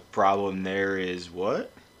 The problem there is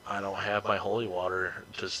what? I don't have my holy water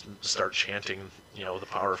to start chanting, the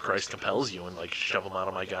power of Christ compels you, and like shove them out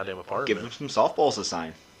of my goddamn apartment. Give him some softballs to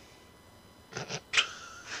sign.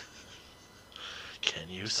 Can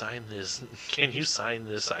you sign this? Can you sign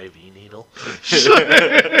this IV needle?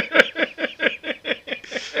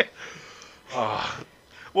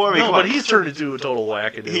 Well, I mean, no, but he's turned into a total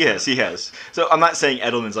wackadoo. He has. So I'm not saying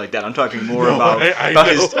Edelman's like that. I'm talking more I about know.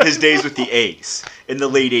 his days with the A's in the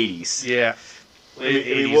late 80s. Yeah. Late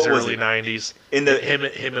 80s, what was early it? 90s. In the him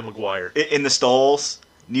and McGuire. In the stalls,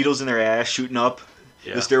 needles in their ass, shooting up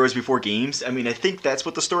Yeah. the steroids before games. I mean, I think that's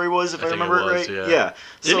what the story was, if I think remember it was, right. Yeah.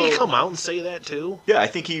 Didn't So, he come out and say that too? Yeah, I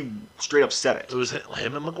think he straight up said it. It was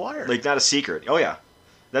him and McGuire. Like, not a secret. Oh yeah,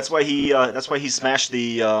 that's why he smashed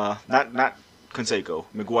the not Canseco,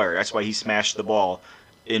 McGuire. That's why he smashed the ball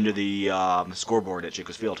into the scoreboard at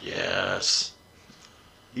Jacobs Field. Yes.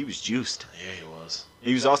 He was juiced. Yeah, he was.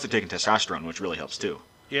 He was also taking testosterone, which really helps too.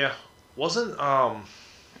 Yeah. Wasn't But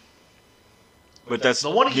that's the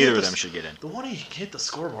one he neither hit of them should get in. The one he hit the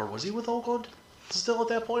scoreboard, was he with Oakland still at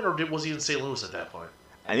that point, or was he in St. Louis at that point?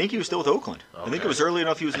 I think he was still with Oakland. I think Okay. it was early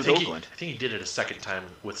enough he was with Oakland. I think he did it a second time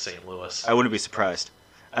with St. Louis. I wouldn't be surprised.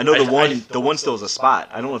 I know the one still has a spot.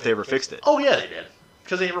 I don't know if they ever fixed it. Oh yeah, they did,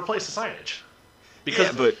 because they replaced the signage. Because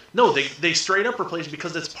Yeah, but no, they straight up replaced it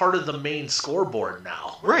because it's part of the main scoreboard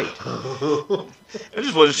now. right. I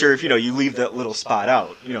just wasn't sure if you leave that little spot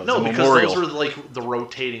out. No, the because memorial. those were like the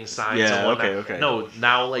rotating signs. Yeah, and whatnot. okay. No,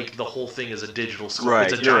 now like the whole thing is a digital screen. Right,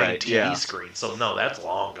 It's a you're giant right, TV yeah. screen. So no, that's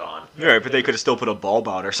long gone. You're right, but they could have still put a bulb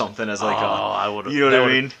out or something as like I would. you know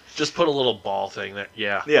what I mean? Just put a little ball thing there.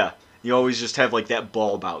 Yeah. Yeah. You always just have like that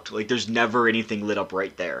bulb out. Like there's never anything lit up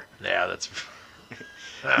right there. Yeah, that's.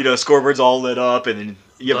 Scoreboard's all lit up, and then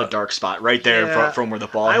you have But- a dark spot right there Yeah. from where the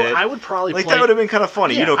ball hit. I would probably like play, that would have been kind of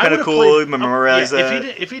funny. Yeah, kind I of would've cool. played- Memorize yeah,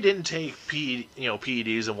 that. If he didn't take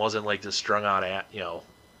PEDs and wasn't like this strung out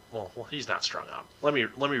well, he's not strung out. Let me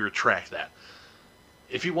retract that.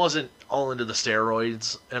 If he wasn't all into the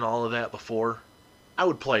steroids and all of that before, I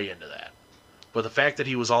would play into that. But the fact that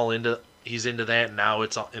he's into that, and now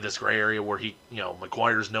it's in this gray area where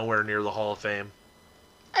McGuire's nowhere near the Hall of Fame.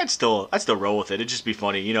 I'd still roll with it. It'd just be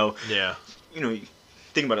funny, Yeah.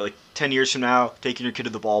 Think about it. Like 10 years from now, taking your kid to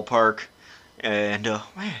the ballpark, and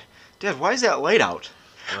man, Dad, why is that light out?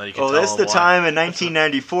 And then you can Oh, tell that's him the why. time in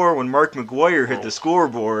 1994 when Mark McGuire hit the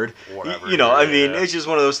scoreboard. Whatever, I mean, yeah. it's just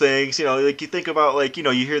one of those things. Like you think about, like you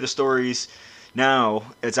hear the stories. Now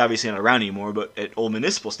it's obviously not around anymore, but at Old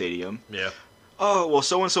Municipal Stadium. Yeah. Oh well,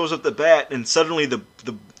 so and so's at the bat, and suddenly the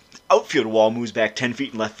outfield wall moves back 10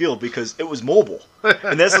 feet in left field because it was mobile.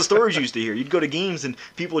 And that's the stories you used to hear. You'd go to games and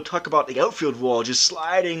people would talk about the outfield wall just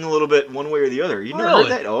sliding a little bit one way or the other. You never heard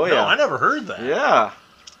that? Oh yeah. No, I never heard that. Yeah.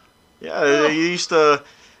 Yeah, they used to.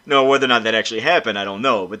 No, whether or not that actually happened, I don't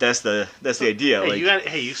know. But that's the idea. Hey, like, you gotta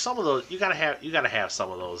have some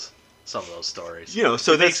of those. some of those stories. You know,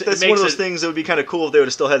 so that's one of those things that would be kind of cool if they would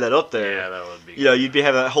have still had that up there. Yeah, that would be. You know, you'd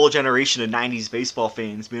have a whole generation of '90s baseball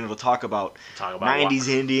fans being able to talk about '90s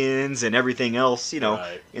Indians and everything else. You know,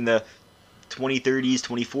 in the 2030s,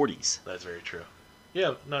 2040s. That's very true.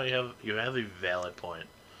 Yeah, no, you have a valid point.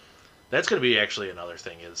 That's going to be actually another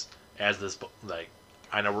thing is as this like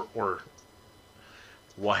I know we're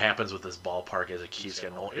what happens with this ballpark as it keeps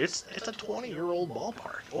getting old. It's a 20-year-old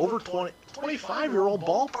ballpark. Over 25-year-old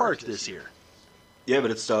ballpark this year. Yeah,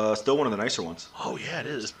 but it's still one of the nicer ones. Oh yeah, it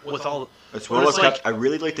is. With all it's well kept. I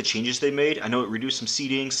really like the changes they made. I know it reduced some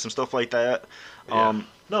seating, some stuff like that. Yeah.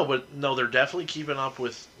 No, they're definitely keeping up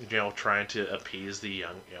with trying to appease the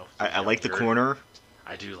young. I like the corner.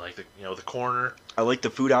 I do like the corner. I like the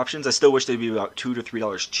food options. I still wish they'd be about $2 to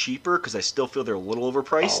 $3 cheaper because I still feel they're a little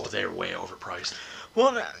overpriced. Oh, they're way overpriced.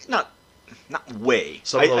 Well, not way.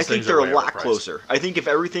 I think they're a lot closer. I think if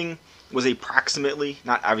everything was approximately,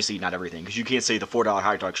 not everything, because you can't say the $4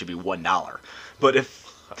 hot dog should be $1. But if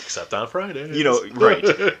except on Friday, right.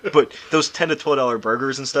 But those $10 to $12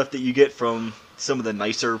 burgers and stuff that you get from some of the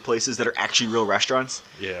nicer places that are actually real restaurants,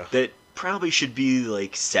 that probably should be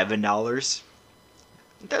like $7.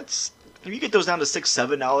 That's if you get those down to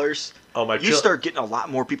 $6-7, you start getting a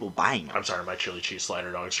lot more people buying them. I'm sorry, my chili cheese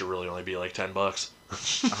slider dogs should really only be like $10.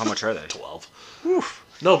 How much are they? 12. Oof.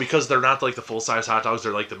 No, because they're not like the full size hot dogs.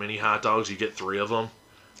 They're like the mini hot dogs. You get 3 of them.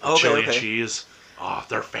 Chili and cheese. Oh,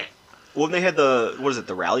 they're fan. Well, they had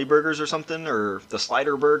the rally burgers or something, or the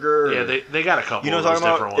slider burger. Yeah, they got a couple. You know of what I'm those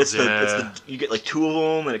talking different about? ones. It's you get like 2 of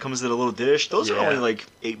them, and it comes in a little dish. Those are only like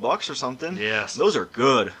 $8 or something. Yes, those are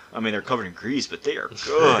good. I mean, they're covered in grease, but they are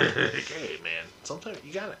good. Hey, man, sometimes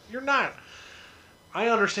you gotta. You're not. I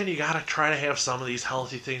understand you gotta try to have some of these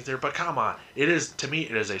healthy things there, but come on, to me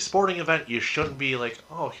it is a sporting event. You shouldn't be like,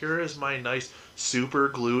 oh, here is my nice super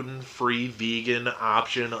gluten-free vegan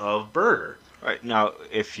option of burger. All right, now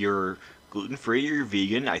if you're gluten-free or you're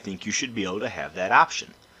vegan, I think you should be able to have that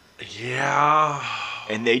option. Yeah.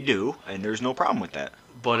 And they do, and there's no problem with that.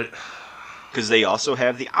 But because they also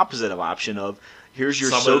have the opposite of option of here's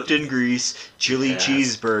your soaked in grease chili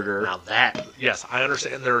cheeseburger. Now that, yes, I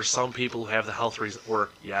understand there are some people who have the health reasons, or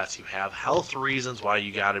yes, you have health reasons why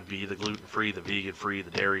you got to be the gluten-free, the vegan-free,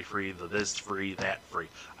 the dairy-free, the this-free, that-free.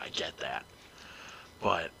 I get that.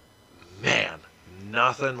 But, man,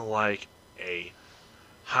 nothing like a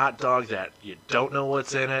hot dog that you don't know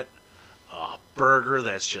what's in it, a burger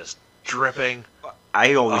that's just dripping.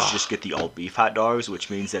 I always just get the all beef hot dogs, which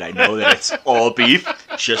means that I know that it's all beef.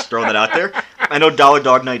 Just throwing that out there. I know Dollar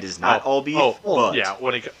Dog Night is not all beef. But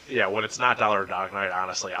yeah, when it's not Dollar Dog Night,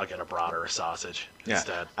 honestly, I'll get a broader sausage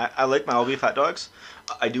instead. I like my all beef hot dogs.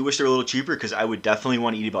 I do wish they were a little cheaper because I would definitely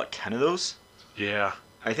want to eat about 10 of those. Yeah.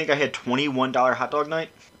 I think I had $21 hot dog night.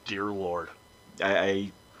 Dear Lord.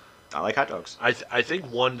 I like hot dogs. I think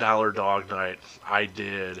 $1 dog night I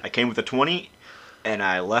did. I came with a 20, and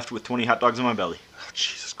I left with 20 hot dogs in my belly. Oh,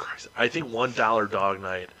 Jesus Christ. I think $1 dog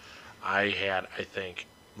night I had,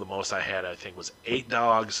 the most I had, was 8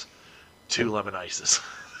 dogs, 2 lemon ices.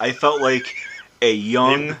 I felt like a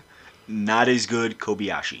young, not as good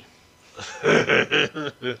Kobayashi.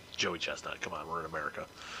 Joey Chestnut, come on, we're in America.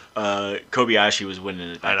 Kobayashi was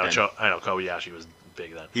winning it back then. I know Kobayashi was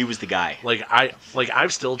big then. He was the guy.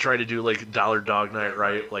 I've still tried to do like Dollar Dog Night,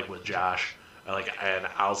 right? Like with Josh, and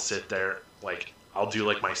I'll sit there, I'll do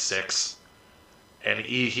like my 6, and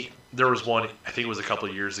he there was one, I think it was a couple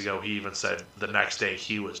of years ago. He even said the next day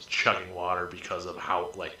he was chugging water because of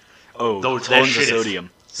how tons of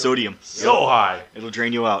sodium so high it'll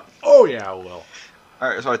drain you out. Oh yeah, it will. All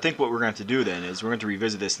right, so I think what we're going to have to do then is we're going to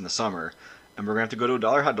revisit this in the summer. And we're going to have to go to a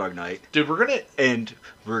Dollar Hot Dog Night. Dude, we're going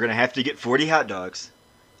to have to get 40 hot dogs.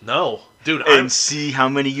 No. Dude, and see how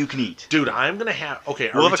many you can eat. Dude, I'm going to have...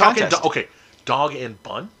 Okay, we'll have a contest. Dog and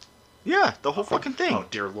bun? Yeah, the whole fucking thing. Oh,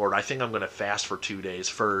 dear Lord. I think I'm going to fast for 2 days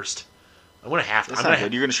first. I'm going to have to... That's not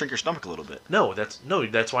good. You're going to shrink your stomach a little bit. No,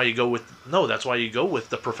 that's why you go with... No, that's why you go with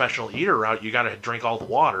the professional eater route. You got to drink all the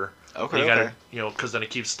water. Okay, you gotta, because then it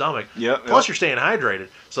keeps stomach. Yep. Plus, you're staying hydrated.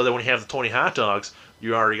 So that when you have the 20 hot dogs...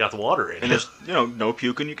 You already got the water in. And there's, no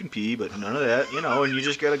puking, you can pee, but none of that, and you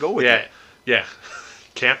just got to go with it. Yeah.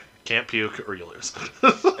 Can't puke or you lose.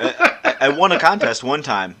 I won a contest one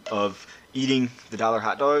time of eating the dollar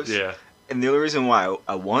hot dogs. Yeah. And the only reason why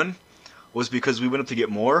I won was because we went up to get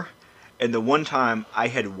more. And the one time I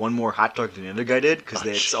had one more hot dog than the other guy did because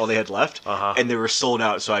that's all they had left. Uh-huh. And they were sold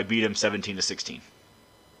out, so I beat him 17-16.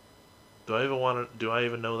 Do I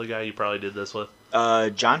even know the guy you probably did this with?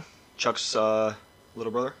 John, Chuck's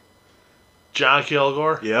little brother. John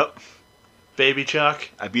Kilgore? Yep. Baby Chuck?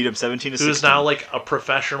 I beat him 17-16. Who's now like a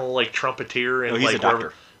professional trumpeter and he's a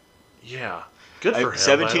doctor. Yeah. Good for him.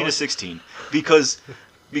 17 to 16. Because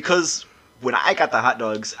when I got the hot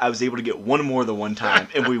dogs, I was able to get one more the one time,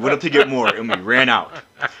 and we went up to get more, and we ran out.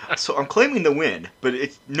 So I'm claiming the win, but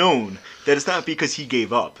it's known that it's not because he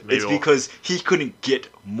gave up. It's because he couldn't get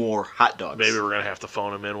more hot dogs. Maybe we're going to have to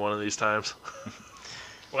phone him in one of these times.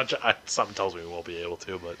 Which something tells me we won't be able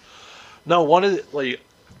to, but... No, one of the, like...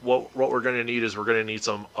 What we're going to need is we're going to need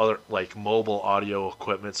some other, like, mobile audio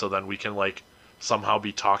equipment so then we can, like, somehow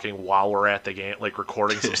be talking while we're at the game, like,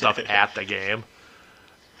 recording some stuff at the game,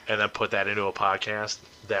 and then put that into a podcast.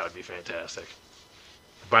 That would be fantastic.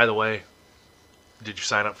 By the way, did you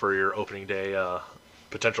sign up for your opening day,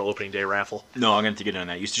 potential opening day raffle? No, I'm going to get on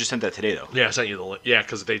that. You just sent that today, though. Yeah, I sent you the link. Yeah,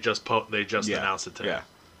 because they just announced it today. Yeah.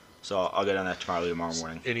 So I'll get on that tomorrow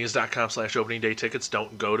morning. Indians.com/opening day tickets.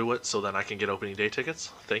 Don't go to it so then I can get opening day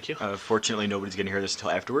tickets. Thank you. Fortunately, nobody's going to hear this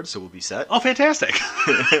until afterwards, so we'll be set. Oh, fantastic.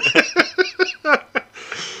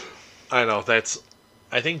 I know.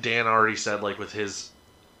 I think Dan already said, like, with his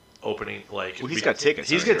opening, like... Well, he's got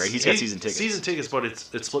tickets, right? He's got season tickets. Season tickets, but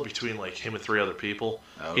it's split between, like, him and 3 other people.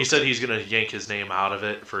 Oh, he said he's going to yank his name out of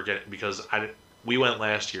it because we went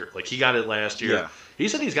last year. Like, he got it last year. Yeah. He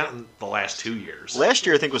said he's gotten the last 2 years. Last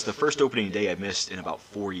year, I think, was the first opening day I missed in about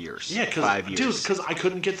 4 years. Yeah, 5 years. Dude, because I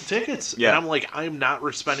couldn't get the tickets. Yeah. And I'm like, I'm not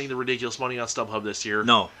spending the ridiculous money on StubHub this year.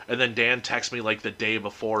 No. And then Dan texts me, like, the day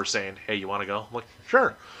before saying, hey, you want to go? I'm like,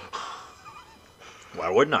 sure. Why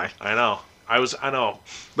wouldn't I? I know. I know.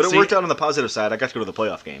 But it worked out on the positive side. I got to go to the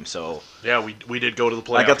playoff game, so... Yeah, we did go to the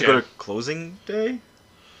playoff game. I got to go to closing day?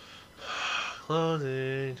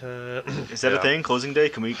 Closing time. Is that a thing? Closing day?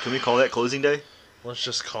 Can we call that closing day? Let's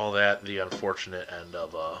just call that the unfortunate end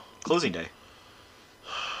of closing day.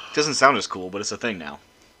 Doesn't sound as cool, but it's a thing now.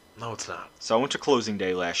 No, it's not. So I went to closing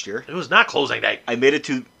day last year. It was not closing day. I made it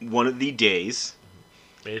to one of the days.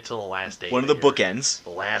 Made it to the last day. One of the bookends.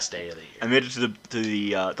 The last day of the year. I made it to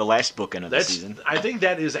the last bookend of the season. I think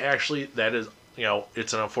that is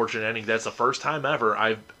it's an unfortunate ending. That's the first time ever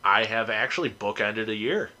I have actually bookended a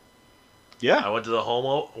year. Yeah. I went to the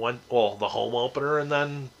home opener and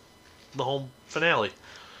then the home finale.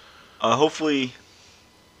 Hopefully,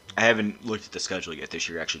 I haven't looked at the schedule yet this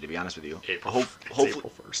year. Actually, to be honest with you, April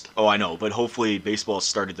 1st. Oh, I know, but hopefully, baseball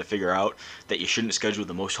started to figure out that you shouldn't schedule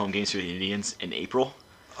the most home games for the Indians in April.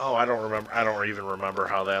 Oh, I don't remember. I don't even remember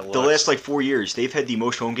how that looks. The last 4 years, they've had the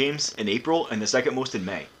most home games in April and the second most in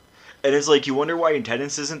May. And it's like, you wonder why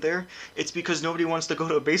attendance isn't there? It's because nobody wants to go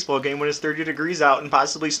to a baseball game when it's 30 degrees out and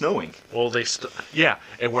possibly snowing. Well, yeah.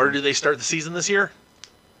 And where did they start the season this year?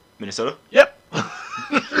 Minnesota? Yep.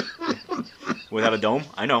 Without a dome?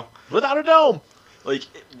 I know. Without a dome. Like,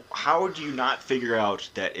 how do you not figure out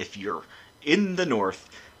that if you're in the north,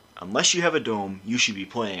 unless you have a dome, you should be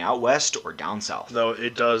playing out west or down south? No,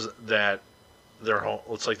 it does that. They're home.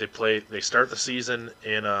 Looks like they start the season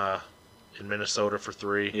in Minnesota for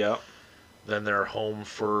 3. Yeah. Then they're home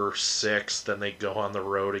for 6. Then they go on the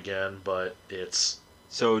road again, but it's...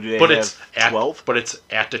 So do they have 12? But it's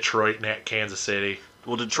at Detroit and at Kansas City.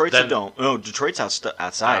 Well, Detroit's a dome. No, Detroit's outside.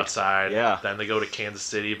 Outside. Yeah. Then they go to Kansas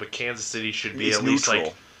City, but Kansas City should be at neutral.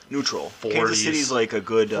 least neutral. 40s. Kansas City's like a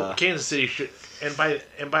good. Kansas City should, and by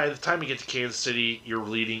the time you get to Kansas City,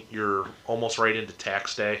 you're almost right into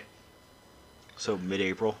tax day. So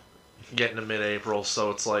mid-April. Getting to mid-April, so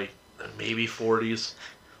it's like maybe 40s,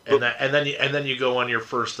 and then you go on your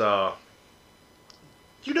first. You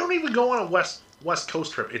don't even go on a West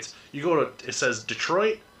Coast trip. It says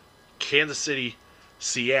Detroit, Kansas City,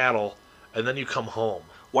 Seattle, and then you come home.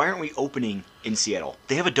 Why aren't we opening in Seattle?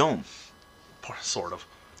 They have a dome. Sort of.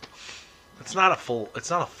 It's not a full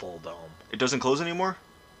dome. It doesn't close anymore?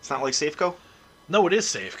 It's not like Safeco? No, it is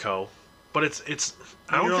Safeco, but it's.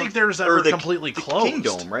 I don't think there's ever completely closed. The King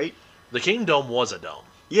Dome, right? The King Dome was a dome.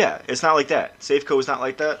 Yeah, it's not like that. Safeco is not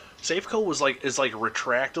like that. Safeco is like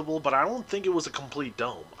retractable, but I don't think it was a complete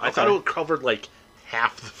dome. Okay. I thought it covered like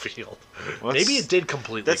half the field. Well, maybe it did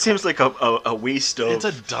completely. That seems like a waste of. It's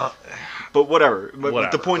a dump. But whatever.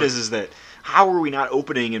 But the point is that how are we not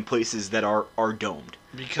opening in places that are domed,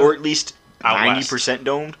 or at least 90%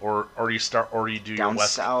 domed, or you do down your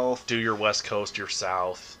west south, do your West Coast, your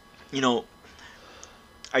South. You know,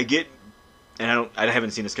 I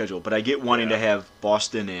haven't seen the schedule, but I get wanting to have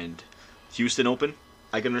Boston and Houston open.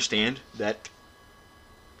 I can understand that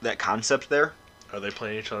concept there. Are they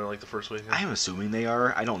playing each other like the first weekend? I'm assuming they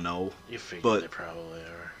are. I don't know. You figure but they probably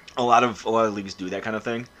are. A lot of leagues do that kind of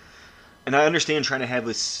thing, and I understand trying to have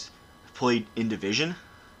this played in division,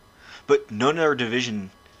 but none of our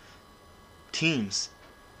division teams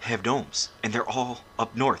have domes, and they're all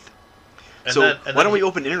up north. Why don't we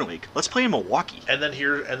open interleague? Let's play in Milwaukee. And then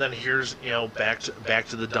here's back to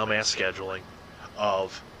the dumbass scheduling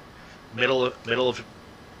of middle of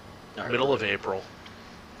April.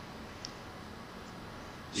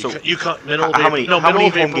 So middle of how April. many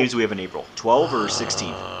home games do we have in April? 12 or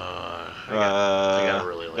 16? I gotta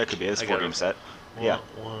really that could be. That's a 4-game set. Yeah.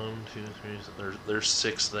 1, 2, 3. So there's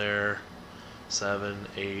 6 there. 7,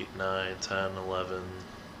 8, 9, 10, 11.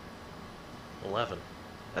 11.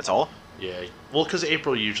 That's all? Yeah. Well, because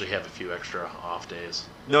April you usually have a few extra off days.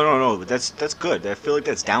 No. But that's good. I feel like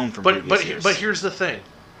that's down from previous years. But here's the thing.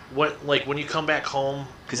 When you come back home,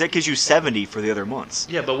 because that gives you 70 for the other months.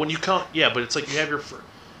 Yeah, but when you come, but it's like you have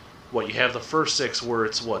you have the first 6 where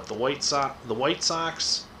it's the White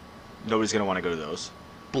Sox. Nobody's gonna want to go to those.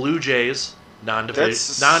 Blue Jays,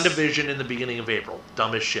 non-division in the beginning of April.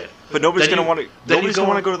 Dumb as shit. But nobody's gonna want to. Nobody's gonna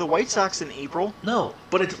want to go to the White Sox in April. No,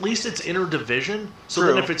 but at least it's interdivision. So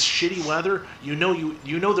True. then, if it's shitty weather, you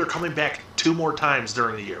know they're coming back 2 more times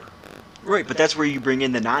during the year. Right, but that's where you bring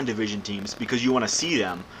in the non-division teams because you want to see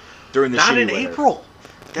them during the Not shitty in weather. April.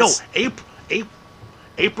 No,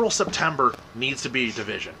 April, September needs to be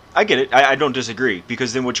division. I get it. I don't disagree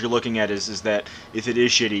because then what you're looking at is that if it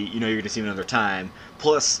is shitty, you're going to see it another time.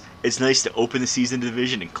 Plus, it's nice to open the season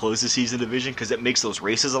division and close the season division because it makes those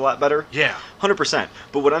races a lot better. Yeah. 100%.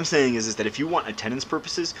 But what I'm saying is that if you want attendance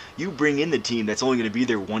purposes, you bring in the team that's only going to be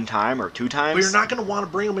there 1 time or 2 times. But you're not going to want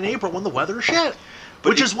to bring them in April when the weather is shit.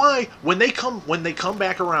 Which is why when they come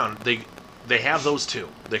back around, they have those 2.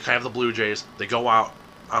 They have the Blue Jays. They go out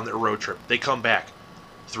on their road trip. They come back.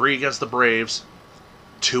 3 against the Braves,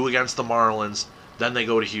 2 against the Marlins. Then they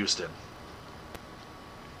go to Houston.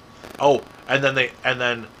 Oh, and then the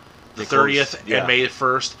 30th and May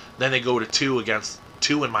 1st. Then they go to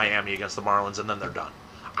 2 in Miami against the Marlins, and then they're done.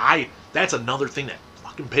 That's another thing that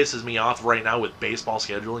fucking pisses me off right now with baseball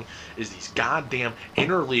scheduling is these goddamn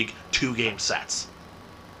interleague 2-game sets.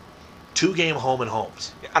 2-game home and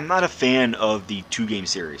homes. I'm not a fan of the 2-game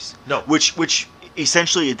series. No. Which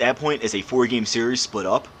essentially at that point is a 4-game series split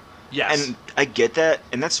up. Yes. And I get that,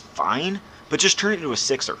 and that's fine, but just turn it into a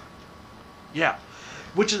 6er. Yeah.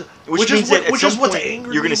 Which is what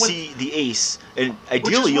angers you're going me to see the ace, and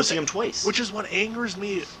ideally you'll see him twice. Which is what angers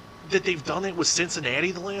me that they've done it with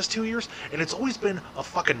Cincinnati the last 2 years, and it's always been a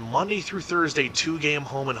fucking Monday through Thursday 2-game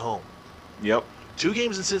home and home. Yep. 2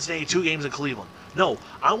 games in Cincinnati, 2 games in Cleveland. No,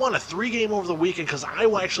 I want a 3-game over the weekend because I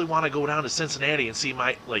actually want to go down to Cincinnati and see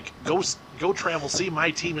go travel, see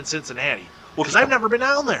my team in Cincinnati. Because I've never been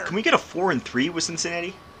down there. Can we get a 4-3 with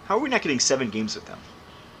Cincinnati? How are we not getting 7 games with them?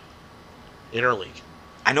 Interleague.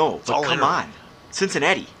 I know, but come on,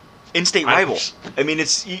 Cincinnati, in-state rival. I mean,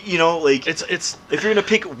 it's it's if you're gonna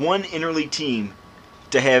pick one interleague team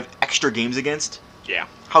to have extra games against, yeah,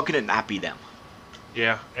 how can it not be them?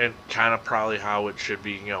 Yeah, and kind of probably how it should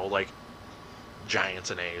be, like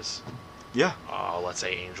Giants and A's. Yeah. Let's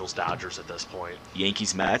say Angels, Dodgers at this point.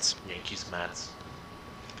 Yankees, Mets.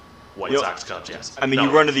 White Sox, Cubs. Yes. I mean,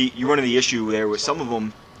 you run into the issue there with some of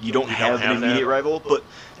them. You don't have an immediate rival, but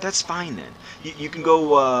that's fine then. You can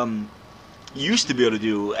go. You used to be able to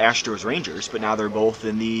do Astros, Rangers, but now they're both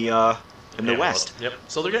in the West. Yep.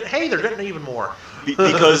 So they're getting even more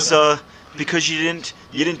because you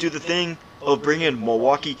didn't do the thing of bringing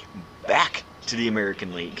Milwaukee back to the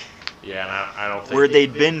American League. Yeah, and I don't think where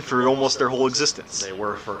they'd been for almost their whole existence. They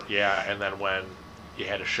were and then when you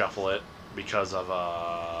had to shuffle it because of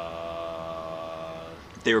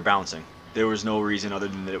they were bouncing. There was no reason other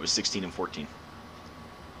than that it was 16 and 14.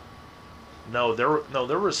 No,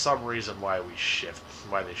 there was some reason why they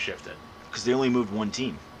shifted. Because they only moved one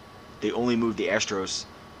team. They only moved the Astros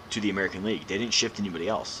to the American League. They didn't shift anybody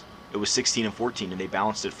else. It was 16 and 14, and they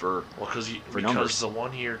balanced it for numbers. The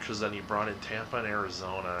 1 year, because then you brought in Tampa and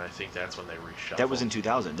Arizona, and I think that's when they reshuffled. That was in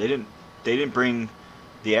 2000. They didn't bring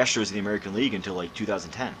the Astros to the American League until like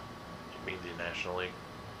 2010. You mean the National League?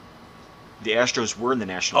 The Astros were in the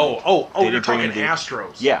National League. You're talking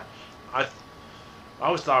Astros. Yeah. I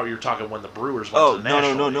always thought you were talking when the Brewers went to the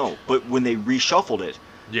National League. No. But when they reshuffled it,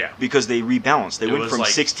 yeah, because they rebalanced. They went from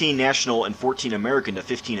 16 National and 14 American to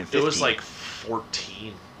 15 and 15. It was like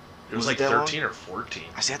 14. It was like 13 or 14.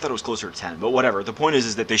 I thought it was closer to 10, but whatever. The point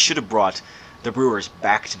is that they should have brought the Brewers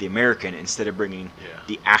back to the American instead of bringing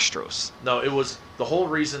the Astros. No, it was the whole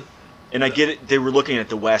reason. And I get it. They were looking at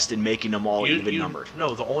the West and making them all even numbered.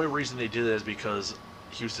 No, the only reason they did that is because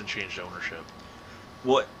Houston changed ownership.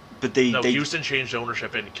 What? But Houston changed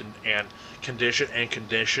ownership and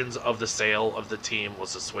conditions of the sale of the team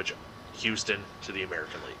was to switch Houston to the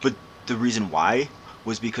American League. But the reason why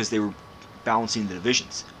was because they were balancing the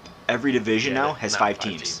divisions. every division Yeah, now has not 5 5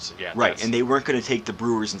 teams. teams. Yeah, Right, that's- and they weren't going to take the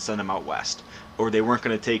Brewers and send them out west. Or they weren't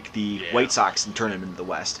going to take the Yeah. White Sox and turn them into the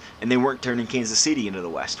West. And they weren't turning Kansas City into the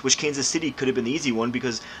West, which Kansas City could have been the easy one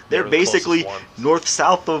because they're were the closest basically one.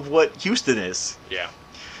 north-south of what Houston is. Yeah.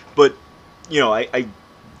 But, I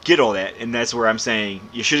get all that, and that's where I'm saying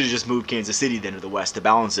you should have just moved Kansas City then to the West to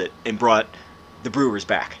balance it and brought the Brewers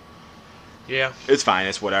back. Yeah. It's fine,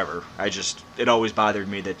 it's whatever. It always bothered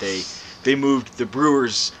me that they moved the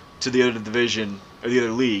Brewers to the other division or the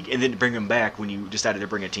other league and then bring them back when you decided to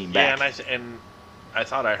bring a team back. Yeah, and I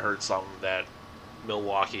thought I heard something that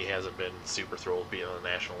Milwaukee hasn't been super thrilled being in the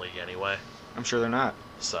National League anyway. I'm sure they're not.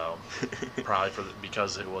 So probably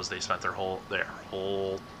because they spent their whole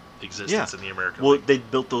existence in the American Well, League. they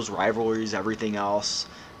built those rivalries, everything else.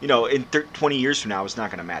 In 20 years from now, it's not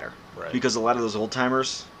going to matter. Right. Because a lot of those old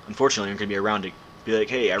timers, unfortunately, aren't going to be around to be like,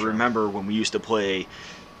 hey, I True. remember when we used to play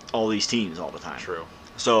all these teams all the time. True.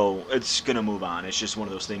 So it's going to move on. It's just one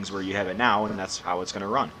of those things where you have it now, and that's how it's going to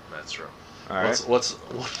run. That's true. All right.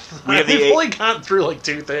 We have the only gotten through like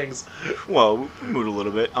 2 things. Well, we moved a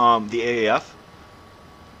little bit. The AAF.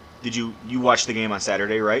 Did you watch the game on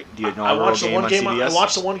Saturday, right? The I inaugural watched the game one on game. CBS? I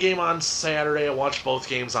watched the one game on Saturday. I watched both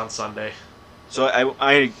games on Sunday. So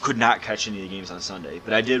I could not catch any of the games on Sunday,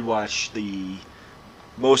 but I did watch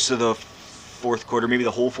most of the fourth quarter, maybe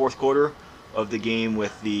the whole fourth quarter of the game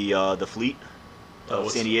with the Fleet of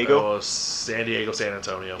San Diego. San Diego, San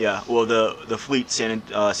Antonio. Yeah, well the Fleet San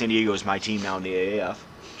Diego is my team now in the AAF.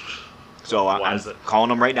 So Why I'm is it? calling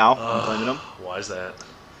them right now. I'm claiming them. Why is that?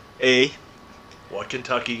 What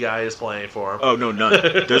Kentucky guy is playing for him? Oh no, none.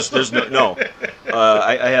 There's no.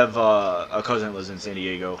 I have a cousin that lives in San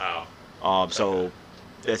Diego. Oh. So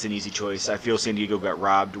that's an easy choice. I feel San Diego got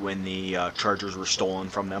robbed when the Chargers were stolen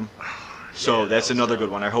from them. So Yeah, that's that was another dumb.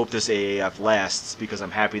 good one. I hope this AAF lasts because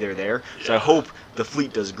I'm happy they're there. So I Yeah. hope the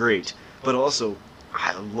Fleet does great. But also,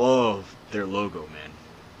 I love their logo, man.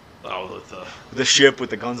 Oh, The ship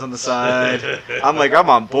with the guns on the side. I'm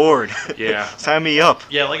on board. Yeah. Sign me up.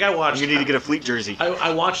 Yeah, like I I'm watched. gonna need to get a Fleet jersey.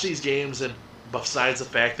 I watch these games, and besides the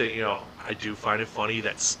fact that I do find it funny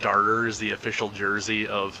that starter is the official jersey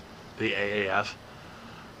of the AAF,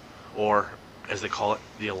 or as they call it,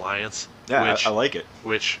 the Alliance. Yeah, which, I like it.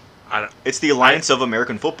 Which I don't. It's the Alliance of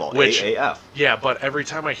American Football, Which- AAF. Yeah, but every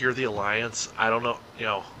time I hear the Alliance, I don't know.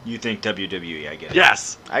 You think WWE? I get it.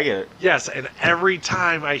 Yes, I get it. yes, and every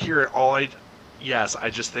time I hear it, I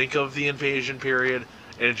just think of the invasion period,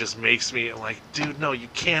 and it just makes me like, dude, no, you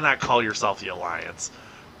cannot call yourself the Alliance.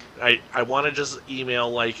 I want to just email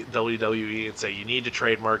like WWE and say you need to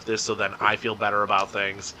trademark this so then I feel better about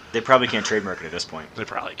things. They probably can't trademark it at this point. They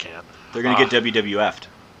probably can't. They're gonna get WWF'd.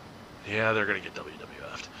 Yeah, they're gonna get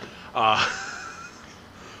WWF'd.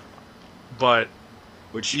 But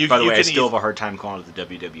Which, You- by the you way, I can still use- have a hard time calling it the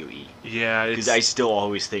WWE. yeah, Because it's I still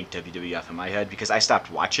always think WWF in my head because I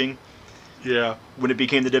stopped watching yeah. when it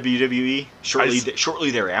became the WWE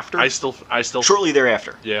shortly thereafter. I still Shortly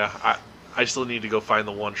thereafter. yeah. I still need to go find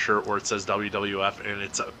the one shirt where it says WWF and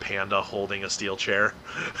it's a panda holding a steel chair.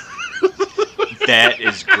 That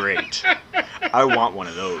is great. I want one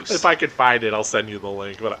of those. If I could find it, I'll send you the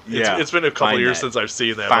link. But Yeah, it's been a couple find years that. since I've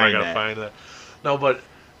seen that. Find but I gotta that. find that. No, but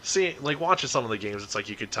watching some of the games, it's like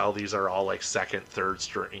you could tell these are all like second, third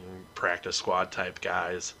string practice squad type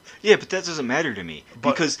guys. Yeah, but that doesn't matter to me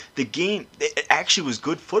But- because the game it actually was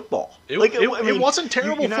good football. It I mean, wasn't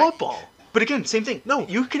terrible you're not- football. But again, same thing. No.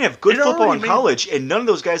 You can have good It football already in made- college, and none of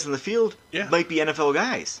those guys on the field Yeah. might be NFL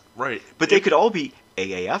guys. Right. But they could all be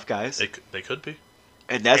AAF guys. They could be.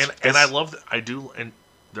 And that's And I love that. I do, and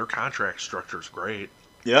their contract structure is great.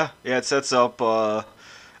 yeah, it sets up. I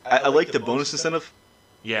like the bonus incentive.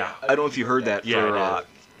 Yeah. I don't know if you heard that Yeah,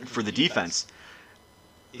 I for the defense.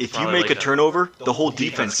 If you Probably make like a that. turnover, the whole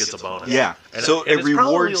defense gets a bonus. Yeah, And so and it it's probably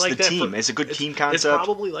rewards like the that team. for- It's a good team It's concept.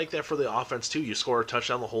 probably like that for the offense too. You score a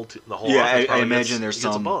touchdown, the whole Yeah, offense I probably imagine gets, there's gets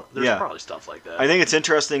a some- bonus. There's yeah. probably stuff like that. I think it's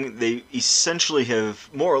interesting. They essentially have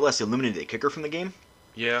more or less eliminated the kicker from the game.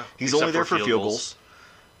 yeah. He's except only there for field goals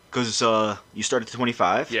because you start at the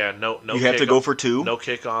 25. Yeah. No. You have to go for 2. No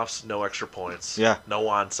kickoffs. No extra points. Yeah. No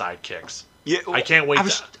onside kicks. Yeah, I can't wait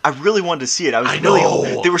I really wanted to see it. I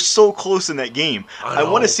know. They were so close in that game. I I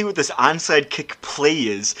want know. to see what this onside kick play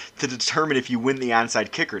is to determine if you win the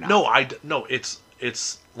onside kick or not. No.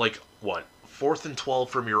 It's like what 4th and 12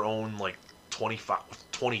 from your own like 25,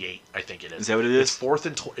 28. I think it is. Is that what it is? It's 4th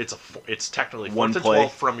and it's technically 4th One and play.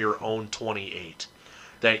 12 from your own 28.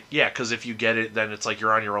 Because if you get it, then it's like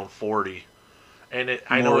you're on your own 40. And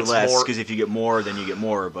I know more or it's less, more. because if you get more, then you get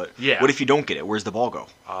more. But Yeah. what if you don't get it? Where's the ball go?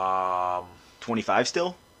 Um, 25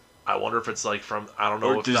 still? I wonder if it's like from, I don't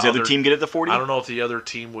know Or if does the other team get it at the 40? I don't know if the other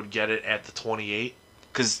team would get it at the 28.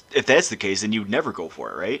 Because if that's the case, then you'd never go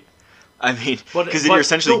for it, right? I mean, But because then you're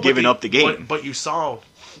essentially giving up the game. But you saw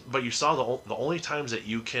the only times that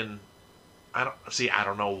you can, I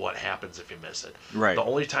don't know what happens if you miss it. Right. The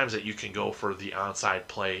only times that you can go for the onside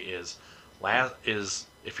play is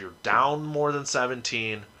if you're down more than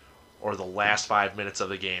 17, or the last 5 minutes of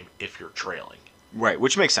the game if you're trailing. Right,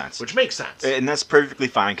 which makes sense. And that's perfectly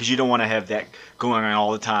fine, because you don't want to have that going on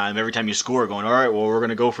all the time. Every time you score, going, all right, well, we're going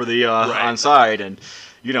to go for the onside. And,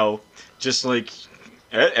 just like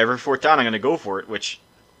every fourth down, I'm going to go for it, which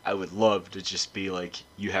I would love to just be like,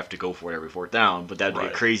 you have to go for it every fourth down, but that'd be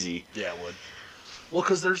crazy. Yeah, it would. Well,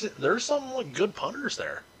 because there's some good punters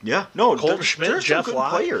there. Yeah, no, Colton Schmidt, there's Jeff some good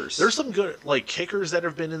Lott. players. There's some good kickers that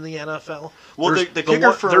have been in the NFL. Well, the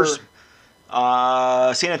kicker for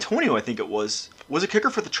San Antonio, I think it was a kicker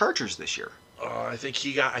for the Chargers this year. I think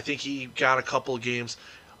he got a couple of games.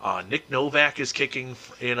 Nick Novak is kicking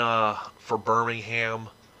for Birmingham.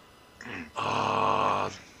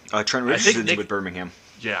 Trent Richardson's with Birmingham.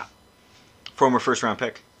 Yeah. Former first-round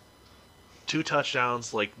pick. 2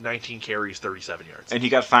 touchdowns, 19 carries, 37 yards. And he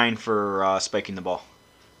got fined for spiking the ball.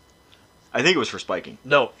 I think it was for spiking.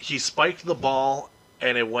 No, he spiked the ball,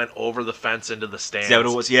 and it went over the fence into the stands. Is that what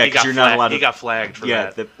it was? Yeah, because you're not allowed to... He got flagged for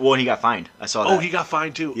that. Well, he got fined. I saw that. Oh, he got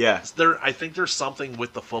fined, too. Yeah. I think there's something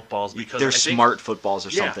with the footballs, because they're smart footballs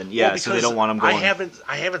or something. Yeah, well, so they don't want them going...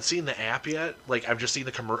 I haven't seen the app yet. I've just seen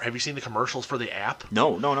have you seen the commercials for the app?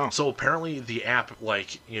 No. So apparently the app, how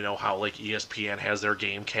ESPN has their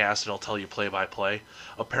game cast and it'll tell you play-by-play.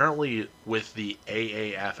 Apparently with the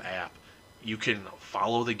AAF app, you can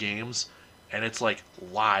follow the games, and it's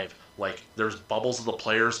live. There's bubbles of the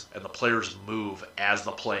players, and the players move as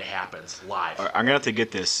the play happens live. I'm going to have to get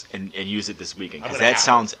this and use it this weekend, because that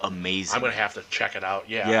sounds amazing. I'm going to have to check it out.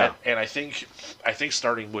 Yeah. And I think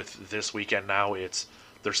starting with this weekend now,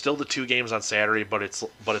 there's still the 2 games on Saturday, but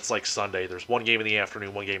it's like Sunday. There's 1 game in the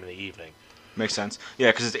afternoon, 1 game in the evening. Makes sense. Yeah,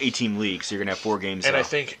 because it's an 8-team league, so you're going to have 4 games. And I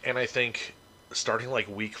think starting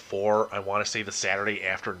week 4, I want to say the Saturday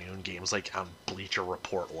afternoon games on Bleacher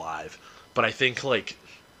Report Live. But I think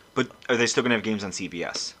But are they still going to have games on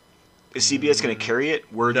CBS? Is CBS going to carry it?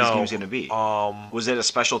 Where are these games going to be? Was it a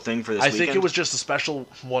special thing for this weekend? I think it was just a special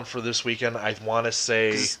one for this weekend. I want to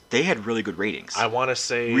say... They had really good ratings. I want to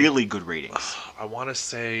say... Really good ratings. I want to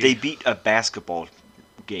say... They beat a basketball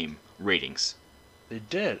game ratings. They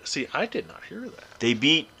did. See, I did not hear that. They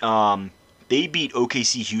beat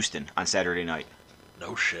OKC Houston on Saturday night.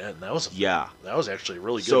 No shit. That was actually a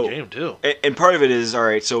really good game too. And part of it is, all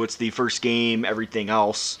right, so it's the first game, everything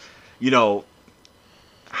else,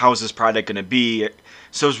 how's this product going to be?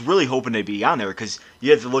 So I was really hoping to be on there, because you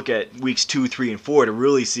have to look at weeks 2, 3, and 4 to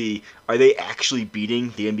really see, are they actually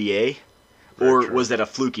beating the NBA? Or was that a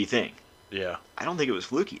fluky thing? Yeah. I don't think it was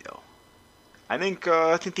fluky, though. I think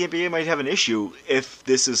the NBA might have an issue if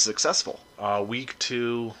this is successful. Week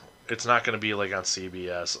 2, it's not going to be on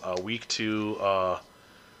CBS. Week 2,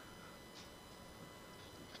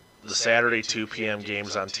 the Saturday 2 p.m.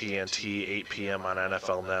 games on TNT, 8 p.m. on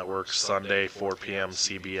NFL Network, Sunday 4 p.m.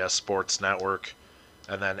 CBS Sports Network,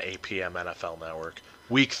 and then 8 p.m. NFL Network.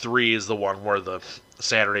 Week 3 is the one where the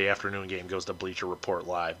Saturday afternoon game goes to Bleacher Report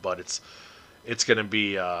Live, but it's going to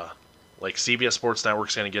be CBS Sports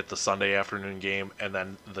Network's going to get the Sunday afternoon game, and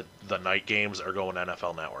then the night games are going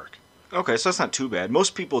NFL Network. Okay, so that's not too bad.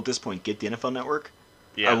 Most people at this point get the NFL Network.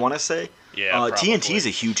 Yeah. I want to say. Yeah, TNT is a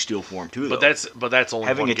huge deal for them too. But that's only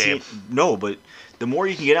having one game. No, but the more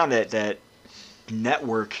you can get on that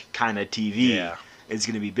network kind of TV, it's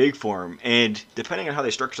going to be big for them. And depending on how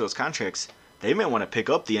they structure those contracts, they might want to pick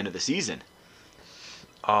up the end of the season.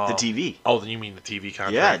 The TV. Oh, you mean the TV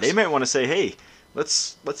contracts? Yeah, they might want to say, hey,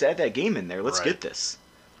 let's add that game in there. Let's get this.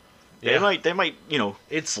 Yeah. They might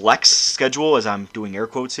it's flex schedule, as I'm doing air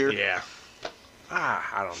quotes here. Yeah.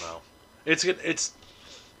 I don't know. It's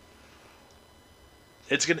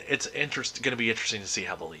going to be interesting to see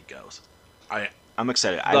how the league goes. I'm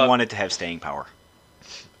excited. I want it to have staying power.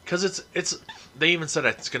 Because they even said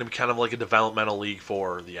it's going to be kind of like a developmental league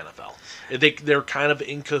for the NFL. They're kind of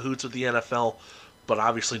in cahoots with the NFL, but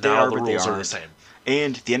obviously now the rules are the same.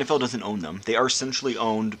 And the NFL doesn't own them. They are essentially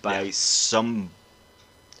owned by some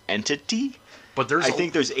entity. But I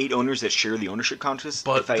think there's 8 owners that share the ownership contract,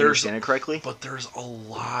 if I understand it correctly. But there's a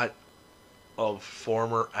lot of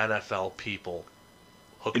former NFL people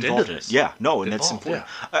hooked involved into this. Yeah, no, and that's important.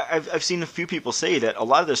 Yeah. I've seen a few people say that a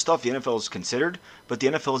lot of this stuff the NFL has considered, but the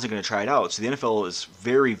NFL isn't going to try it out. So the NFL is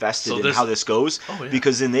very vested in how this goes,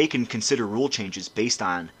 because then they can consider rule changes based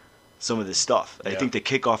on some of this stuff. I Yeah. think the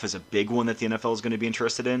kickoff is a big one that the NFL is going to be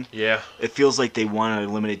interested in. Yeah, It feels like they want to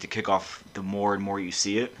eliminate the kickoff the more and more you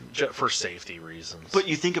see it. for safety reasons. But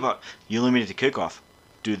you think about, you eliminate the kickoff.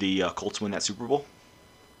 Do the Colts win that Super Bowl?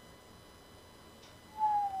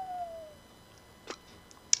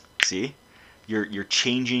 See? You're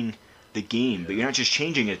changing the game, but you're not just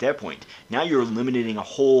changing it at that point. Now you're eliminating a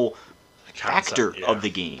whole factor of the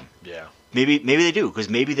game. Yeah. Maybe they do, because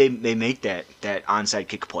maybe they make that onside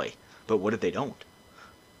kick play. But what if they don't?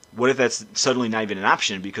 What if that's suddenly not even an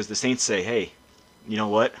option because the Saints say, hey, you know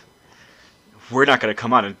what? We're not going to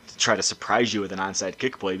come out and try to surprise you with an onside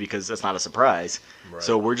kick play because that's not a surprise. Right.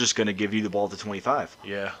 So we're just going to give you the ball at the 25.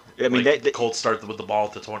 Yeah. I mean, like that Colts start with the ball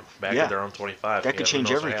at the back Yeah. of their own 25. That could change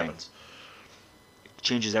who knows what everything. happens.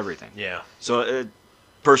 changes everything. Yeah. So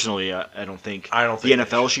personally, I don't think the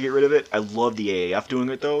NFL should get rid of it. I love the AAF doing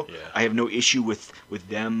it though. Yeah. I have no issue with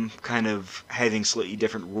them kind of having slightly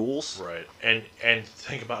different rules. Right. And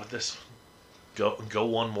think about this. Go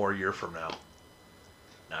one more year from now.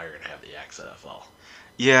 Now you're gonna have the XFL.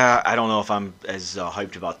 Yeah, I don't know if I'm as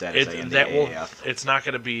hyped about that as I am the AAF. It's not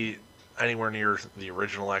going to be anywhere near the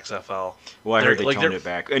original XFL. Well, I heard they toned it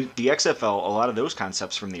back. And the XFL, a lot of those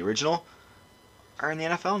concepts from the original are in the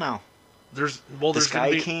NFL now. There's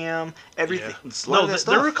Sky Cam, everything. Yeah.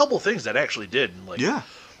 There were a couple things that actually did. Yeah.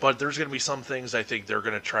 But there's going to be some things I think they're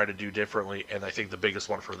going to try to do differently, and I think the biggest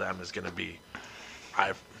one for them is going to be,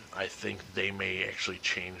 I think they may actually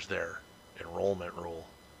change their enrollment rule.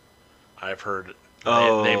 I've heard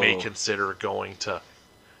they may consider going to,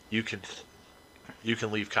 you can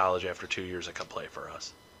leave college after 2 years and come play for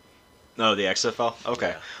us. No, the XFL. Okay.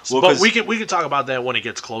 Yeah. Well, but we can talk about that when it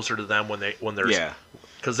gets closer to them when there's yeah.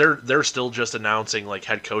 Because they're still just announcing like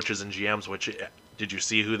head coaches and GMs. Which did you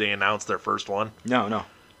see who they announced their first one? No.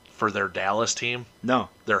 For their Dallas team? No.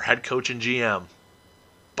 Their head coach and GM,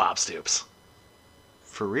 Bob Stoops.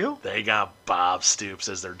 For real? They got Bob Stoops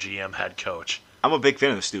as their GM head coach. I'm a big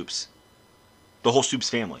fan of the Stoops. The whole Stoops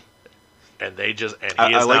family. And he is I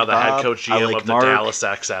now like the Bob, head coach GM of the Mark. Dallas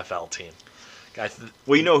XFL team.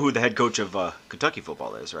 Well, you know who the head coach of Kentucky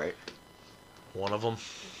football is, right? One of them.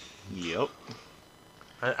 Yep.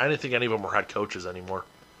 I didn't think any of them were head coaches anymore.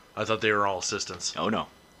 I thought they were all assistants. Oh, no.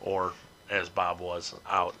 Or, as Bob was,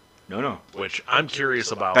 out. No. Which I'm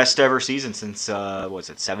curious about. Best ever season since,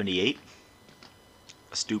 78?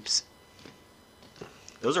 Stoops.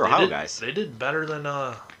 Those are Ohio guys. They did better than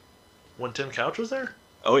when Tim Couch was there?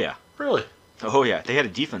 Oh, yeah. Really? Oh, yeah. They had a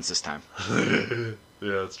defense this time. Yeah,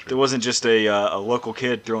 that's true. There wasn't just a local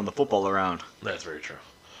kid throwing the football around. That's very true.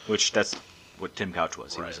 Which, that's what Tim Couch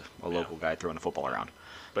was. He Right. was a local guy throwing the football around.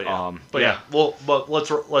 But yeah, yeah. Well, but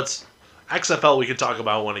let's XFL we can talk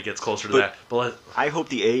about when it gets closer to that. But I hope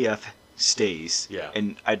the AAF stays. Yeah.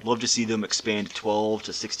 And I'd love to see them expand to 12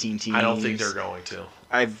 to 16 teams. I don't think they're going to.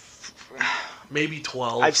 Maybe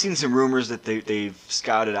 12. I've seen some rumors that they've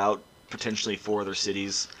scouted out potentially 4 other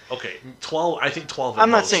cities. Okay, 12. I think 12.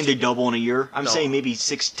 I'm not saying they double in a year. I'm No. saying maybe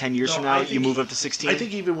 10 years from now you move up to 16. I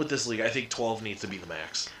think even with this league, I think 12 needs to be the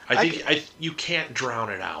max. I think you can't drown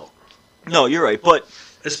it out. No, you're right, but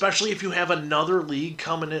especially if you have another league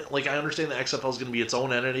coming in. Like I understand the XFL is going to be its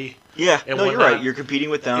own entity. yeah, and no, you're whatnot. right. You're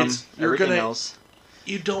competing with them. Everything else.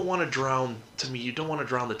 You don't want to drown. To me, you don't want to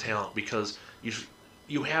drown the talent because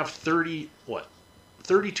you have 32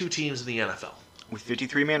 teams in the NFL. With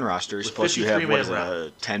 53-man rosters, With plus you have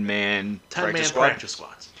 53-man 10-man 10-man squad? practice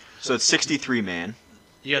squads. So it's 63-man.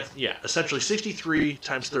 Yeah, essentially 63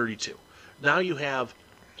 times 32. Now you have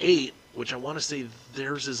 8, which I want to say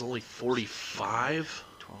theirs is only 45.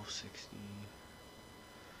 12, 60,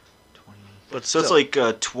 20. But So still, it's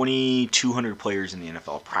like 2,200 players in the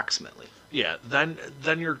NFL, approximately. yeah. Then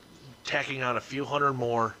you're tacking on a few hundred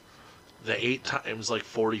more. The 8 times like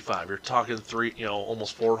 45. You're talking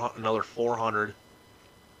almost 400, another 400,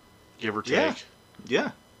 give or take.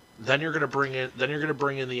 Yeah. Then you're gonna bring in the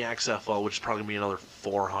XFL, which is probably gonna be another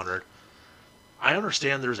 400. I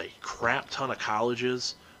understand there's a crap ton of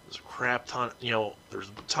colleges. There's a crap ton. There's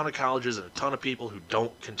a ton of colleges and a ton of people who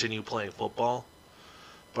don't continue playing football.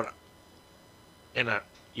 But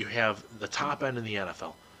you have the top end in the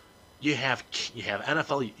NFL. You have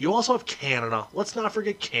NFL. You also have Canada. Let's not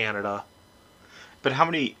forget Canada. But how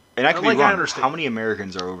many? And I could be I wrong. understand. How many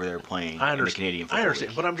Americans are over there playing in the Canadian football I understand,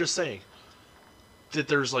 league? but I'm just saying that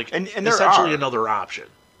there's like And there essentially are. another option.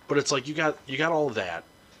 But it's like you got all of that.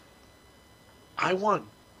 I want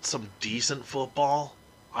some decent football.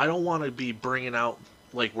 I don't want to be bringing out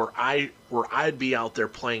like where I'd be out there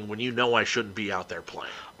playing when I shouldn't be out there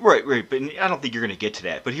playing. Right. But I don't think you're going to get to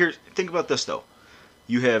that. But think about this though.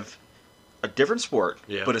 You have a different sport,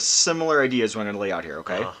 Yeah. but a similar idea is what I'm going to lay out here.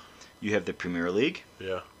 Okay. You have the Premier League.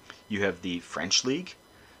 Yeah. You have the French League.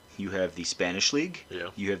 You have the Spanish League. Yeah.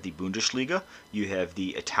 You have the Bundesliga. You have the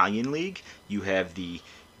Italian League. You have the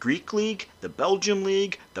Greek League, the Belgium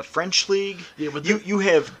League, the French League. Yeah, but you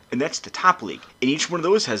have, and that's the top league. And each one of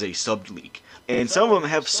those has a sub-league. And some of them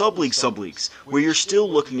have sub-leagues, where you're still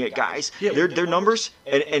looking at guys, their numbers,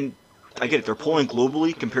 and I get it, they're pulling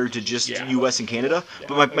globally compared to just the U.S. and Canada.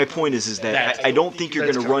 But my point is that I don't think you're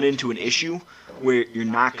going to run into an issue where you're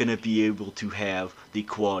not going to be able to have the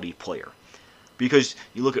quality player. Because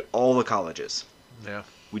you look at all the colleges. Yeah.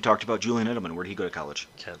 We talked about Julian Edelman. Where did he go to college?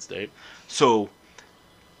 Kent State. So,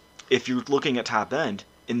 if you're looking at top end,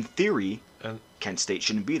 in theory, And Kent State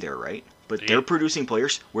shouldn't be there, right? But Yeah. they're producing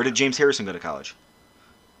players. Where did James Harrison go to college?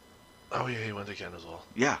 oh yeah, he went to Kent as well.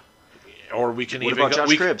 Yeah. Or we can What even about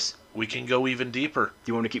Josh Cribbs? we can go even deeper. Do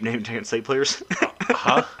you want me to keep naming Kent State players?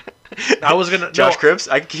 Huh? I was gonna Josh Cribbs?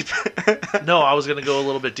 I can keep. No, I was gonna go a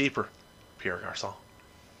little bit deeper. Pierre Garcon.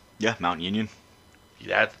 Yeah, Mount Union.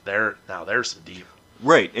 There's some deep.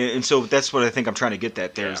 Right, and so that's what I think I'm trying to get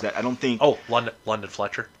at there is Yeah. that I don't think. Oh, London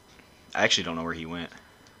Fletcher. I actually don't know where he went.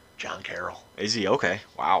 John Carroll. Is he? Okay.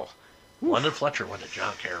 Wow. London Fletcher went to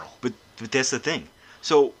John Carroll. But that's the thing.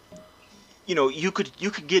 So, you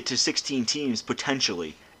could get to 16 teams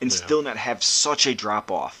potentially and Yeah. still not have such a drop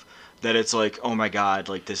off that it's like, oh my God,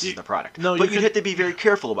 like this is the product. no, but you you'd could- have to be very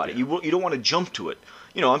careful about it. Yeah. You don't want to jump to it.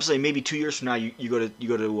 I'm saying maybe 2 years from now you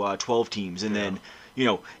go to 12 teams, and then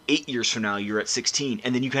 8 years from now you're at 16,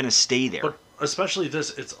 and then you kind of stay there. But especially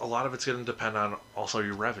this, a lot of it's going to depend on also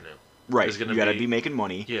your revenue. Right. Is You gonna got to be making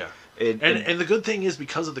money. Yeah. And And the good thing is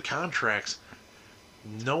because of the contracts,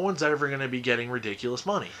 no one's ever going to be getting ridiculous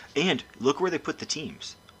money. and look where they put the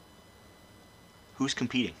teams. Who's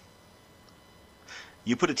competing?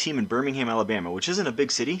 You put a team in Birmingham, Alabama, which isn't a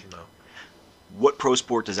big city. No. What pro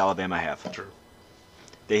sport does Alabama have? True.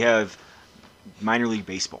 They have minor league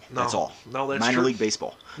baseball. No. That's all. No, that's minor true. league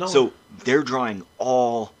baseball. No. So they're drawing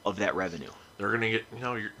all of that revenue, They're going to get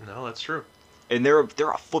no, that's true. and they're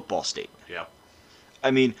a football state. Yeah. I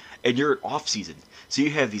mean, and you're at off season, so you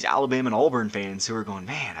have these Alabama and Auburn fans who are going,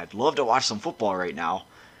 man, I'd love to watch some football right now,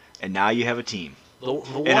 and now you have a team. The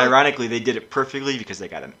one, And ironically, they did it perfectly because they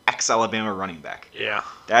got an ex-Alabama running back. yeah.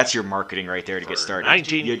 That's your marketing right there to get started.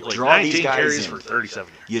 19, you like draw 19 these guys carries in. for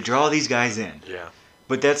 37 yards. You draw these guys in. Yeah.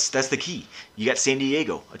 But that's the key. You got San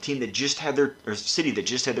Diego, a team that just had or city that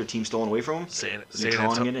just had their team stolen away from them. They're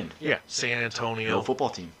drawing it in. Yeah, San Antonio. No football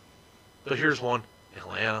team. But here's one: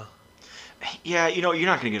 Atlanta, Yeah, you're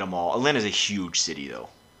not going to get them all. Atlanta's a huge city, though.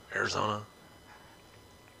 Arizona.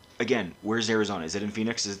 Again, where's Arizona? Is it in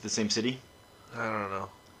Phoenix? Is it the same city? I don't know.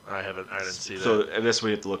 I didn't see that. So that's what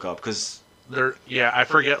you have to look up because I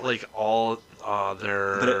forget like all.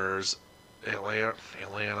 There's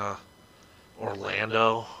Atlanta,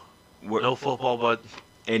 Orlando. No football, but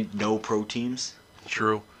and no pro teams.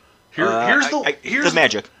 true. Here's the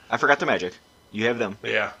Magic. I forgot the Magic. You have them.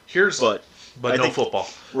 Yeah. But I no think- football.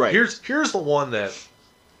 Right. Here's the one that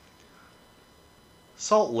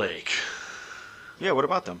Salt Lake. Yeah, what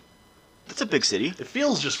about them? That's a big city. It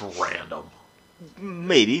feels just random.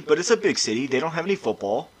 Maybe, but it's a big city. They don't have any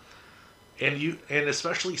football. And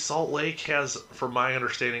especially Salt Lake has, from my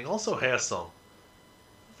understanding, also has some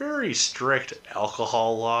very strict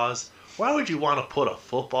alcohol laws. Why would you want to put a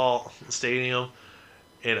football stadium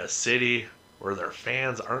in a city where their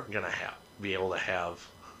fans aren't going to be able to have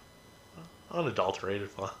unadulterated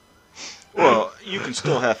fun? Well, you can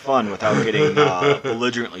still have fun without getting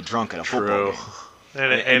belligerently drunk at a football game.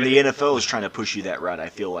 And the NFL is trying to push you that route, I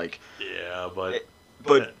feel like. Yeah, but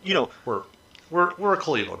we're a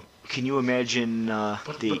Cleveland. Can you imagine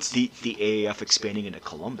But- the AAF expanding into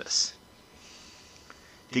Columbus?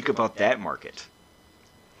 Think about that market.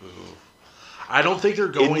 I don't think they're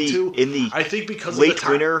going to. In the I think because late of the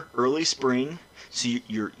time, winter, early spring, so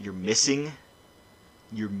you're missing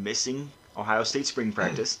Ohio State spring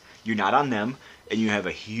practice. You're not on them, and you have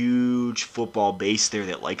a huge football base there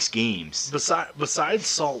that likes games. Besides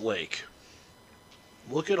Salt Lake,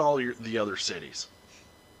 look at all the other cities.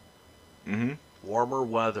 Mm-hmm. Warmer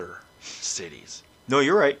weather cities. No,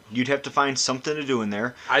 you're right. You'd have to find something to do in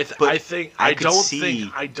there. I could see-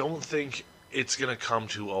 don't think it's gonna come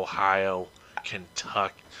to Ohio,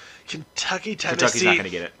 Kentucky, Tennessee. Kentucky's not going to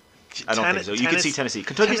get it. I don't think so. You can see Tennessee.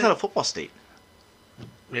 Kentucky's not a football state.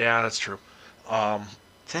 Yeah, that's true.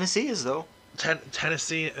 Tennessee is, though.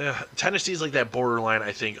 Tennessee's like that borderline.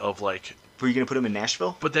 I think of like. Were you going to put them in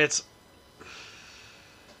Nashville? But that's.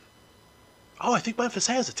 Oh, I think Memphis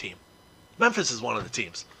has a team. Memphis is one of the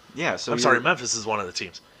teams. Yeah. So I'm sorry, Memphis is one of the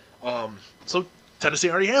teams. So Tennessee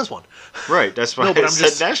already has one. Right. That's why No, but I I'm said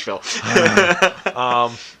just- Nashville.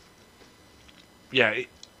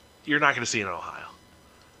 you're not going to see it in Ohio.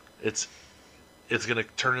 It's going to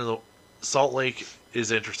turn into Salt Lake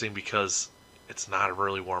is interesting because it's not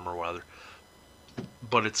really warmer weather,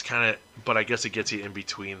 but I guess it gets you in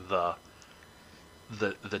between the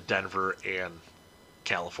Denver and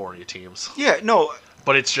California teams. Yeah, no,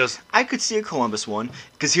 but it's just I could see a Columbus one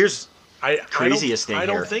because here's craziest thing here. I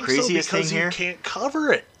don't think craziest so because thing here. You can't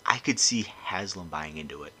cover it. I could see Haslam buying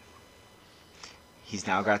into it. He's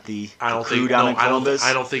now got the crew think down in Columbus.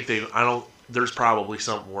 I don't think they. There's probably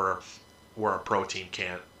something where a pro team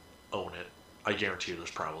can't own it. I guarantee you,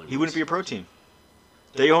 there's probably. He wouldn't be a pro team.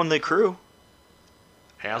 They own the Crew.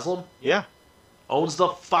 Haslam? Yeah. Owns the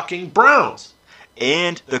fucking Browns.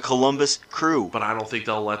 And the Columbus Crew. But I don't think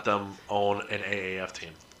they'll let them own an AAF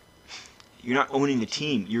team. You're not owning the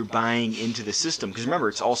team. You're buying into the system. Because remember,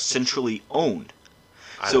 it's all centrally owned.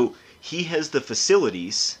 So he has the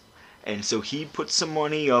facilities, and so he puts some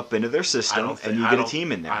money up into their system, and you get a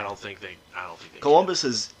team in there. I don't think they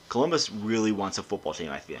Columbus really wants a football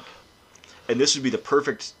team, I think. And this would be the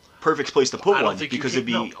perfect place to put one because it'd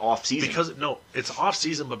be off season. It's off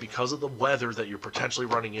season, but because of the weather that you're potentially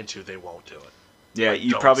running into, they won't do it. Yeah,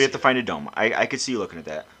 you probably have to find a dome. I could see you looking at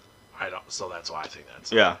that. I don't. So that's why I think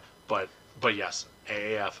that's. Yeah. But yes,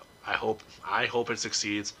 AAF. I hope it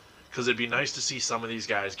succeeds because it'd be nice to see some of these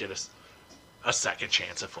guys get a second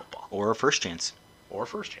chance at football or a first chance.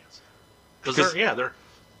 Because they're.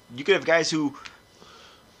 You could have guys who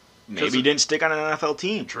maybe didn't stick on an NFL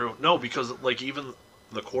team. True. No, because like even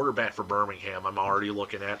the quarterback for Birmingham, I'm already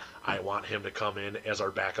looking at. I want him to come in as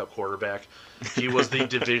our backup quarterback. He was the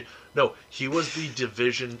division. No, he was the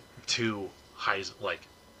Division II Heisman, like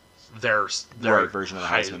their right version of the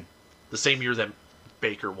Heisman. The same year that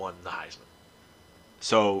Baker won the Heisman.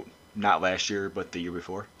 So not last year, but the year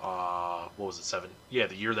before. What was it? 7? Yeah,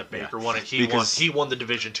 the year that Baker won it, he won the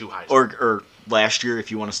Division II Heisman. Or last year,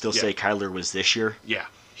 if you want to still say Kyler was this year. Yeah,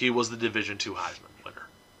 he was the Division II Heisman winner.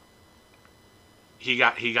 He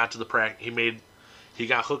got to the practice. He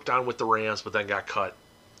got hooked on with the Rams, but then got cut.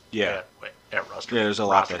 Yeah. At Ruster. Yeah, there's a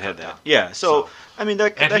lot that had that. Yeah, so I mean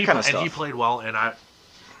that kind of stuff. And he played well, and I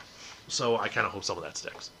kind of hope some of that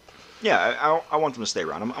sticks. Yeah, I want them to stay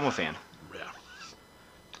around. I'm a fan. Yeah.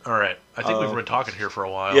 All right. I think we've been talking here for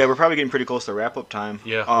a while. Yeah, we're probably getting pretty close to wrap-up time.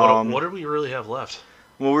 Yeah. What do we really have left?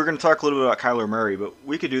 Well, we're going to talk a little bit about Kyler Murray, but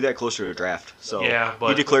we could do that closer to the draft. So yeah,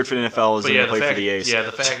 he declared for the NFL as going to play for the A's. Yeah,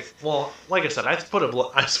 the fact. Well, like I said, I put a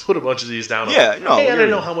bunch of these down. Yeah, no. Hey, I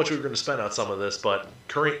didn't know how much we were going to spend on some of this, but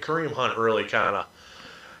Kareem Hunt really kind of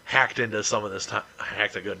hacked into some of this time.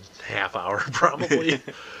 Hacked a good half hour probably.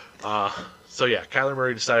 So yeah, Kyler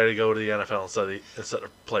Murray decided to go to the NFL instead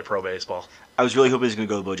of play pro baseball. I was really hoping he was going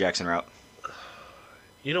to go the Bo Jackson route.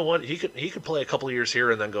 You know what? He could play a couple of years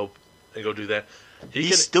here and then go do that.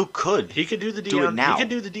 He still could. He could do the Deion. He could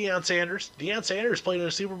do the Deion Sanders. Deion Sanders played in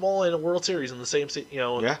a Super Bowl and a World Series in the same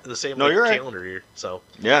the same calendar year. So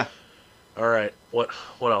yeah. All right. What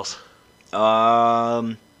else?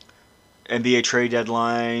 NBA trade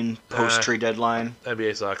deadline, post trade deadline.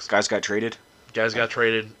 NBA sucks. Guys got traded.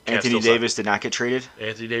 Anthony Davis did not get traded.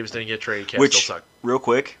 Anthony Davis didn't get traded. Cavs still suck. Real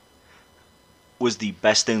quick, was the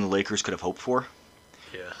best thing the Lakers could have hoped for.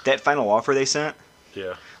 Yeah. That final offer they sent.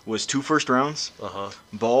 Yeah. Was 2 first rounds. Uh-huh.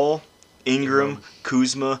 Ball, Ingram,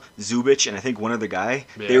 Kuzma, Zubic, and I think one other guy.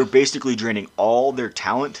 Yeah. They were basically draining all their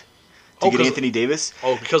talent to get Anthony Davis.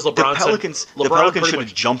 Oh, because the Pelicans should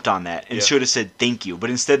have jumped on that and should have said thank you. But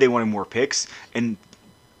instead they wanted more picks. And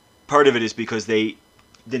part of it is because they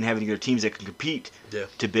didn't have any other teams that can compete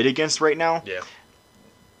to bid against right now. Yeah.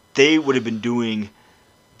 They would have been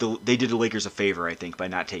they did the Lakers a favor, I think, by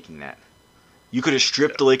not taking that. You could have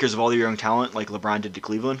stripped the Lakers of all their young talent like LeBron did to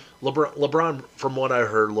Cleveland. LeBron, from what I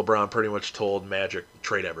heard, LeBron pretty much told Magic,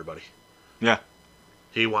 trade everybody. Yeah.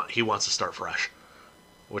 He wants to start fresh.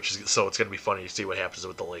 So it's going to be funny to see what happens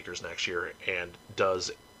with the Lakers next year. And does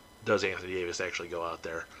Anthony Davis actually go out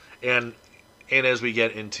there? And as we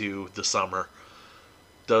get into the summer,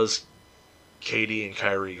 does KD and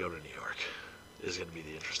Kyrie go to New York? Is going to be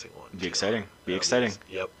the interesting one. Be exciting. Exciting.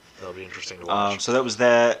 Yep. That'll be interesting to watch. So that was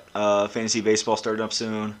that. Fantasy baseball started up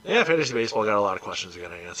soon. Yeah, fantasy baseball got a lot of questions we got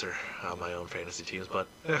to answer on my own fantasy teams, but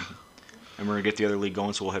yeah. And we're going to get the other league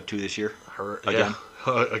going, so we'll have 2 this year. Again.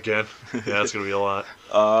 Again. Yeah, it's going to be a lot.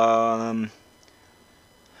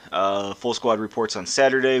 Full squad reports on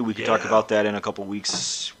Saturday. We can talk about that in a couple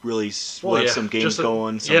weeks. Really, we'll have some games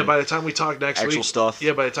going. By the time we talk next week. Actual stuff.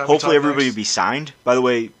 Yeah, by the time hopefully everybody will be signed. By the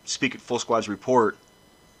way, speaking full squad's report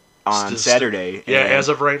on Saturday. As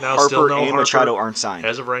of right now, Harper still no and Machado aren't signed.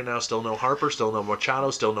 As of right now, still no Harper, still no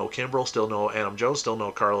Machado, still no Kimbrel, still no Adam Jones, still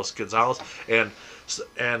no Carlos Gonzalez. And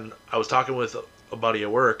I was talking with a buddy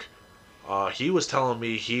at work. He was telling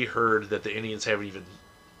me he heard that the Indians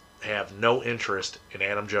have no interest in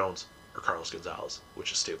Adam Jones or Carlos Gonzalez,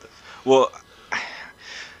 which is stupid. Well,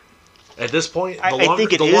 at this point, I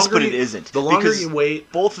think it is, but it isn't. The longer because you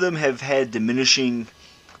wait, both of them have had diminishing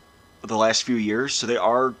the last few years, so they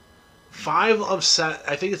are. I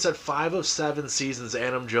think it said 5 of 7 seasons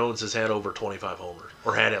Adam Jones has had over 25 homers,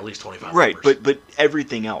 or had at least 25 right, homers. but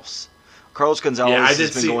everything else. Carlos Gonzalez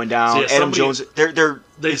has been going down. So Adam Jones,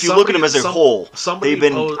 if you look at them as a whole, they've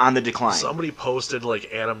been on the decline. Somebody posted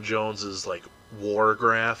like Adam Jones's like WAR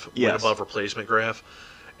graph, win above replacement graph,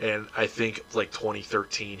 and I think like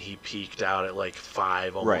 2013 he peaked out at like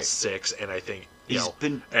 5, almost 6, and I think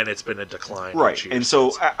and it's been a decline. Right, and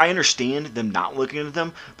so I understand them not looking at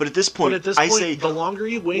them, but at this point, I say the longer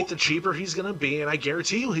you wait, the cheaper he's going to be, and I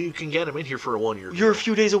guarantee you can get him in here for a 1-year. You're a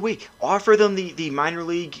few days a week. Offer them the major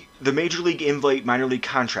league invite minor league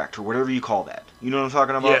contract, or whatever you call that. You know what I'm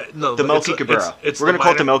talking about? Yeah, no, the Melky Cabrera. We're going to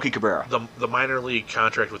call it the Melky Cabrera. The minor league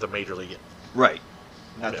contract with a major league. Right.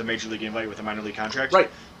 Not the major league invite with a minor league contract. Right.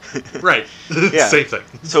 Right. Yeah. Same thing.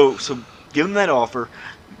 So give them that offer.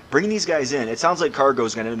 Bring these guys in. It sounds like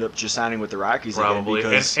Cargo's going to end up just signing with the Rockies probably.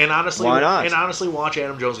 Again because and honestly, why not? And honestly, watch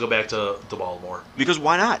Adam Jones go back to Baltimore. Because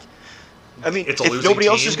why not? I mean, if nobody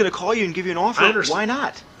else team. is going to call you and give you an offer, why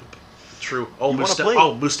not? True.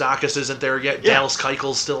 Moustakas isn't there yet. Yeah. Dallas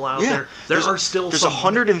Keuchel's still out there. There's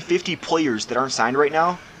 150 players that aren't signed right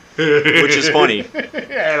now, which is funny.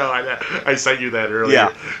 I sent you that earlier.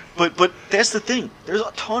 Yeah, but that's the thing. There's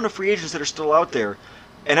a ton of free agents that are still out there.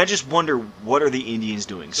 And I just wonder, what are the Indians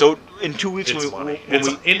doing? So in 2 weeks when we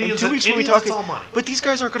talk, it's all money. But these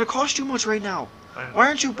guys aren't going to cost you much right now. Why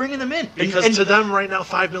aren't you bringing them in? Because to them right now,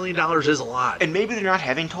 $5 million is a lot. And maybe they're not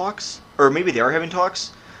having talks, or maybe they are having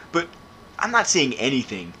talks. But I'm not seeing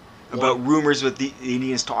anything about rumors with the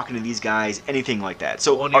Indians talking to these guys, anything like that.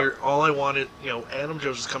 So 1 year, all I wanted, Adam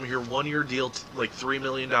Jones is coming here, 1 year deal, like $3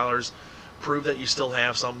 million. Prove that you still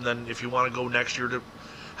have something. Then if you want to go next year to.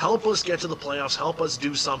 Help us get to the playoffs. Help us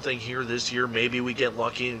do something here this year. Maybe we get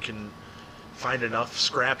lucky and can find enough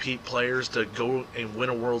scrap heap players to go and win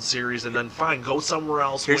a World Series, and then fine, go somewhere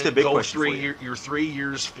else. Here's the big question for you. Your 3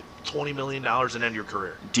 years, $20 million, and end your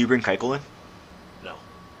career. Do you bring Keuchel in? No.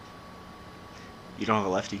 You don't have a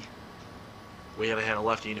lefty. We haven't had a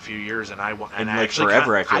lefty in a few years, and I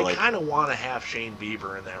kind of want to have Shane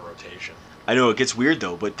Bieber in that rotation. I know it gets weird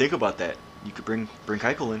though, but think about that. You could bring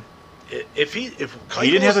Keuchel in. If he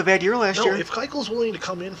didn't have a bad year last year. If Keuchel's willing to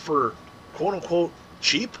come in for quote unquote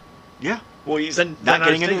cheap, yeah, well he's not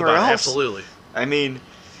getting anywhere else. Absolutely. I mean,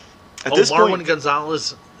 at this Marwin point,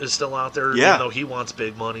 Gonzalez is still out there, even though he wants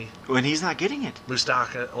big money. When he's not getting it.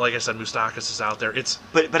 Like I said, Moustakas is out there.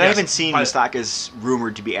 But I haven't seen Moustakas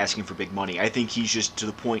rumored to be asking for big money. I think he's just to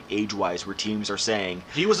the point age-wise where teams are saying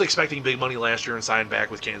he was expecting big money last year and signed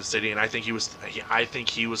back with Kansas City, and I think he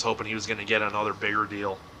was hoping he was going to get another bigger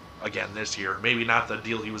deal again this year. Maybe not the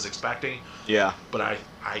deal he was expecting. Yeah. But I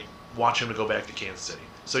watch him to go back to Kansas City.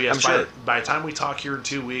 So yes, by the time we talk here in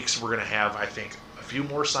 2 weeks, we're going to have, I think, a few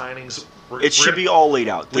more signings. It should be all laid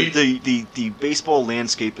out. The baseball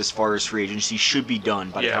landscape as far as free agency should be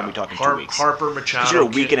done by the time we talk in 2 weeks. Harper, Machado. Because you're a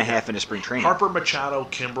week and a half into spring training. Harper, Machado,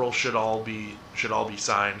 Kimbrel should all be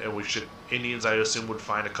signed, and Indians, I assume, would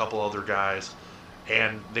find a couple other guys,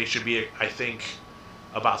 and they should be, I think,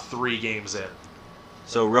 about 3 games in.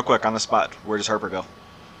 So real quick on the spot, where does Harper go?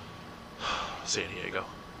 San Diego.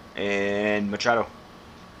 And Machado.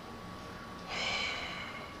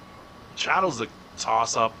 Machado's the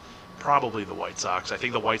toss-up. Probably the White Sox. I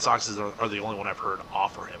think the White Sox are the only one I've heard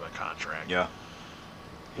offer him a contract. Yeah.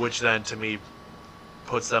 Which then, to me,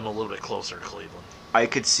 puts them a little bit closer to Cleveland. I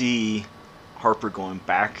could see Harper going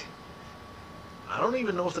back. I don't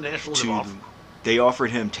even know if the Nationals have offered. They offered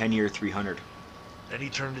him 10-year, $300. And he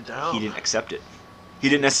turned it down. He didn't accept it. He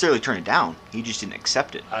didn't necessarily turn it down. He just didn't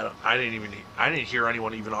accept it. I didn't hear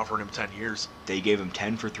anyone even offering him 10 years. They gave him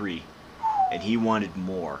 10 for 3, and he wanted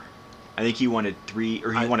more. I think he wanted 3,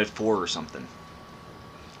 or he wanted 4 or something.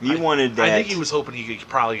 He wanted that. I think he was hoping he could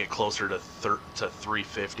probably get closer to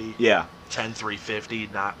 350. Yeah.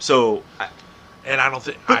 10-350, not. So. And I don't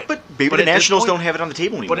think. But maybe the Nationals don't have it on the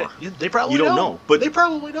table anymore. But they probably don't know. But they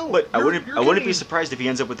probably don't. But I wouldn't be surprised if he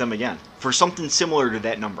ends up with them again for something similar to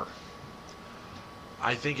that number.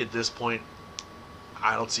 I think at this point,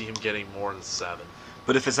 I don't see him getting more than 7.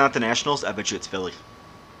 But if it's not the Nationals, I bet you it's Philly.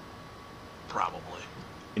 Probably.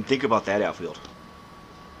 And think about that outfield.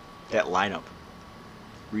 That lineup.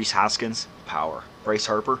 Rhys Hoskins, power. Bryce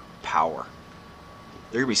Harper, power.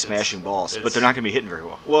 They're gonna be smashing balls, but it's- they're not gonna be hitting very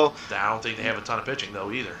well. Well, I don't think they have a ton of pitching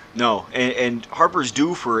though either. no, and Harper's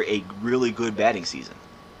due for a really good batting season.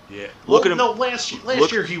 Yeah. Look at him. No, last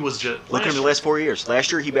year he was just. Look at him the last 4 years.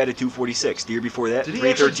 Last year he batted 246. The year before that, Did he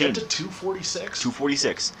actually 313. get to 246?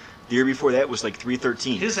 246. The year before that was like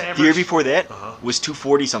 313. His The year average- before that Uh-huh. was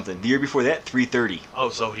 240 something. The year before that, 330.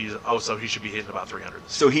 So he should be hitting about 300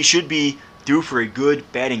 this So he should be due for a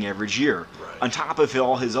good batting average year, Right. on top of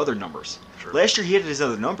all his other numbers. True. Last year he had his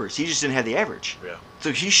other numbers. He just didn't have the average. year. Yeah,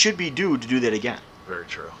 So he should be due to do that again. very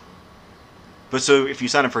true. But so if you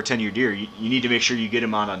sign him for a 10-year deal, you need to make sure you get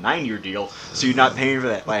him on a 9-year deal, so you're not paying for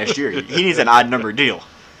that last year. He needs an odd number deal.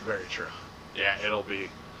 Very true. Yeah, it'll be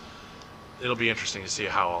interesting to see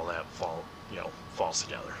how all that falls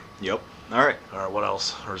together. Yep. All right. All right, what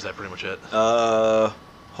else? Or is that pretty much it?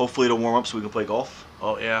 Hopefully it'll warm up so we can play golf.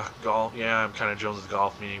 Oh yeah, golf. Yeah, I'm kind of Jones with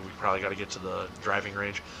golf. Meaning we probably got to get to the driving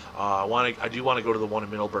range. I do want to go to the one in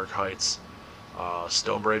Middleburg Heights,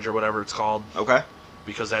 Stonebridge or whatever it's called, Okay.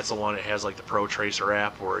 because that's the one that has like the Pro Tracer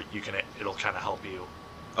app where it'll kind of help you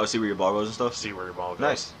Oh, see where your ball goes and stuff? see where your ball goes.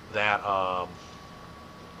 Nice. That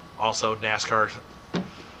also NASCAR's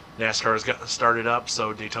got started up,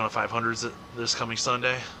 so Daytona 500's this coming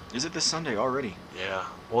Sunday. Is it this Sunday already? Yeah.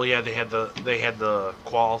 Well, yeah, they had the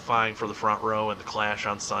qualifying for the front row and the Clash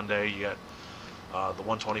on Sunday. You got the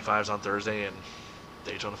 125s on Thursday and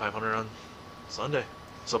Daytona 500 on Sunday.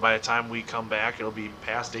 So by the time we come back, it'll be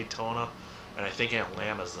past Daytona, and I think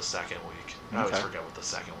Atlanta's the second week. I always Okay. forget what the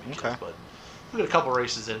second week Okay. is, but we'll get a couple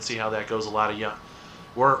races in, see how that goes. A lot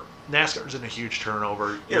of NASCAR's in a huge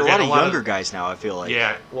turnover. Yeah, We're a lot getting of younger guys now, I feel like.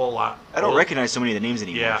 Yeah, well, a lot. I don't well, recognize so many of the names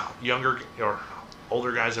anymore. Yeah, younger or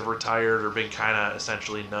older guys have retired or been kind of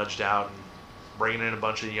essentially nudged out, and bringing in a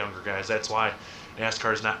bunch of the younger guys. That's why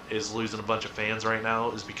NASCAR is losing a bunch of fans right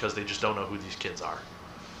now, is because they just don't know who these kids are.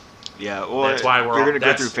 Yeah, well, That's why they're going to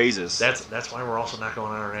go through phases. That's why we're also not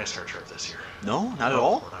going on our NASCAR trip this year. No, not at No,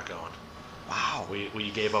 all? We're not going. Wow. We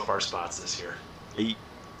gave up our spots this year.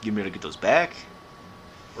 You me to get those back?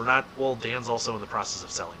 We're not. Well, Dan's also in the process of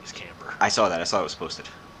selling his camper, I saw that. I saw it was posted.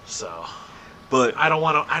 so But I don't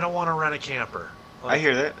want to rent a camper. I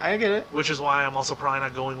hear that. I get it. Which is why I'm also probably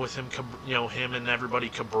not going with him. Him and everybody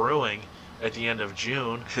cabrewing at the end of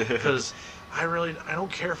June, because I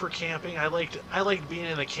don't care for camping. I like being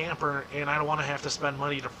in a camper, and I don't want to have to spend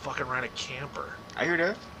money to fucking rent a camper. I hear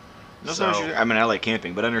that. No, So- I mean, I like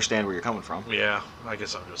camping, but I understand where you're coming from. Yeah, I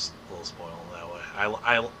guess I'm just a little spoiled that way.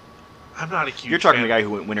 I'm not a huge. You're talking to fan. the guy who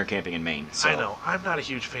went winter camping in Maine. So. I know. I'm not a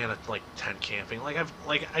huge fan of like tent camping. I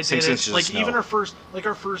Since did it's it. just Like snow. even our first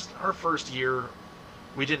year,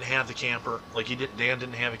 we didn't have the camper. Like Dan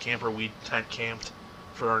didn't have a camper. We tent camped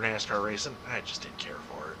for our NASCAR race, and I just didn't care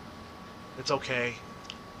for it. It's okay,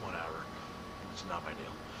 whatever. It's not my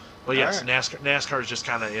deal. But yes, All NASCAR is just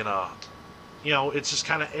kind of in a, it's just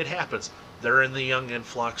kind of, it happens. They're in the young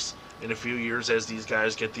influx. In a few years, as these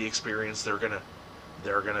guys get the experience, they're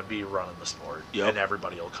gonna be running the sport, Yep. and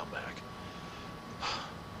everybody will come back.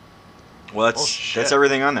 Well, Oh, shit. that's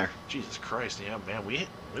everything on there. Jesus Christ, yeah, man, we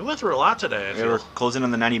went through a lot today. I Yeah, we're feel. closing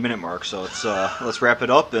on the 90-minute mark, so let's wrap it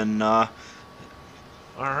up and. All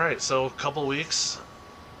right, so a couple weeks.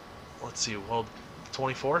 Let's see. Well,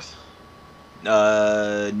 24th,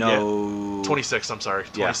 No. 26th. I'm sorry,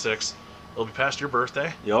 Yeah. 26th. It'll be past your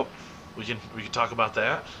birthday. Yep. We can talk about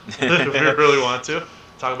that if we really want to.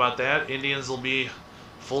 Talk about that. Indians will be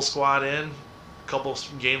full squad in. A couple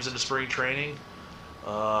games into spring training.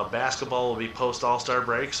 Basketball will be post All-Star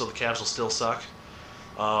break, so the Cavs will still suck.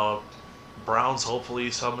 Browns, hopefully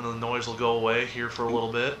some of the noise will go away here for a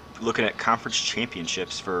little bit. Looking at conference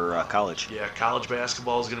championships for college. Yeah, college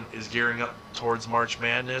basketball is gearing up towards March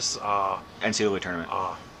Madness. NCAA tournament.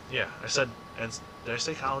 Yeah, I said, and did I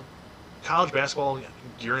say college? College basketball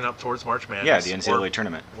gearing up towards March Madness. Yeah, the NCAA or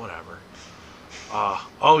tournament. whatever.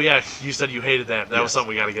 Oh yeah, you said you hated that. That was Yes. something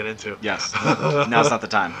we got to get into. Yes. Now's not the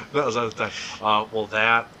time. That was other time. Well,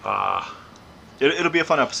 that It'll be a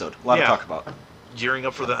fun episode. A lot to Yeah. talk about. gearing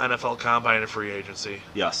up for the NFL Combine and free agency.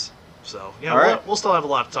 Yes. So yeah, All right. we'll still have a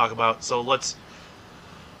lot to talk about. So let's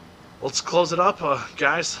close it up,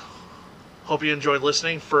 guys. Hope you enjoyed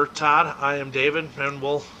listening. For Todd, I am David, and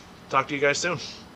we'll talk to you guys soon.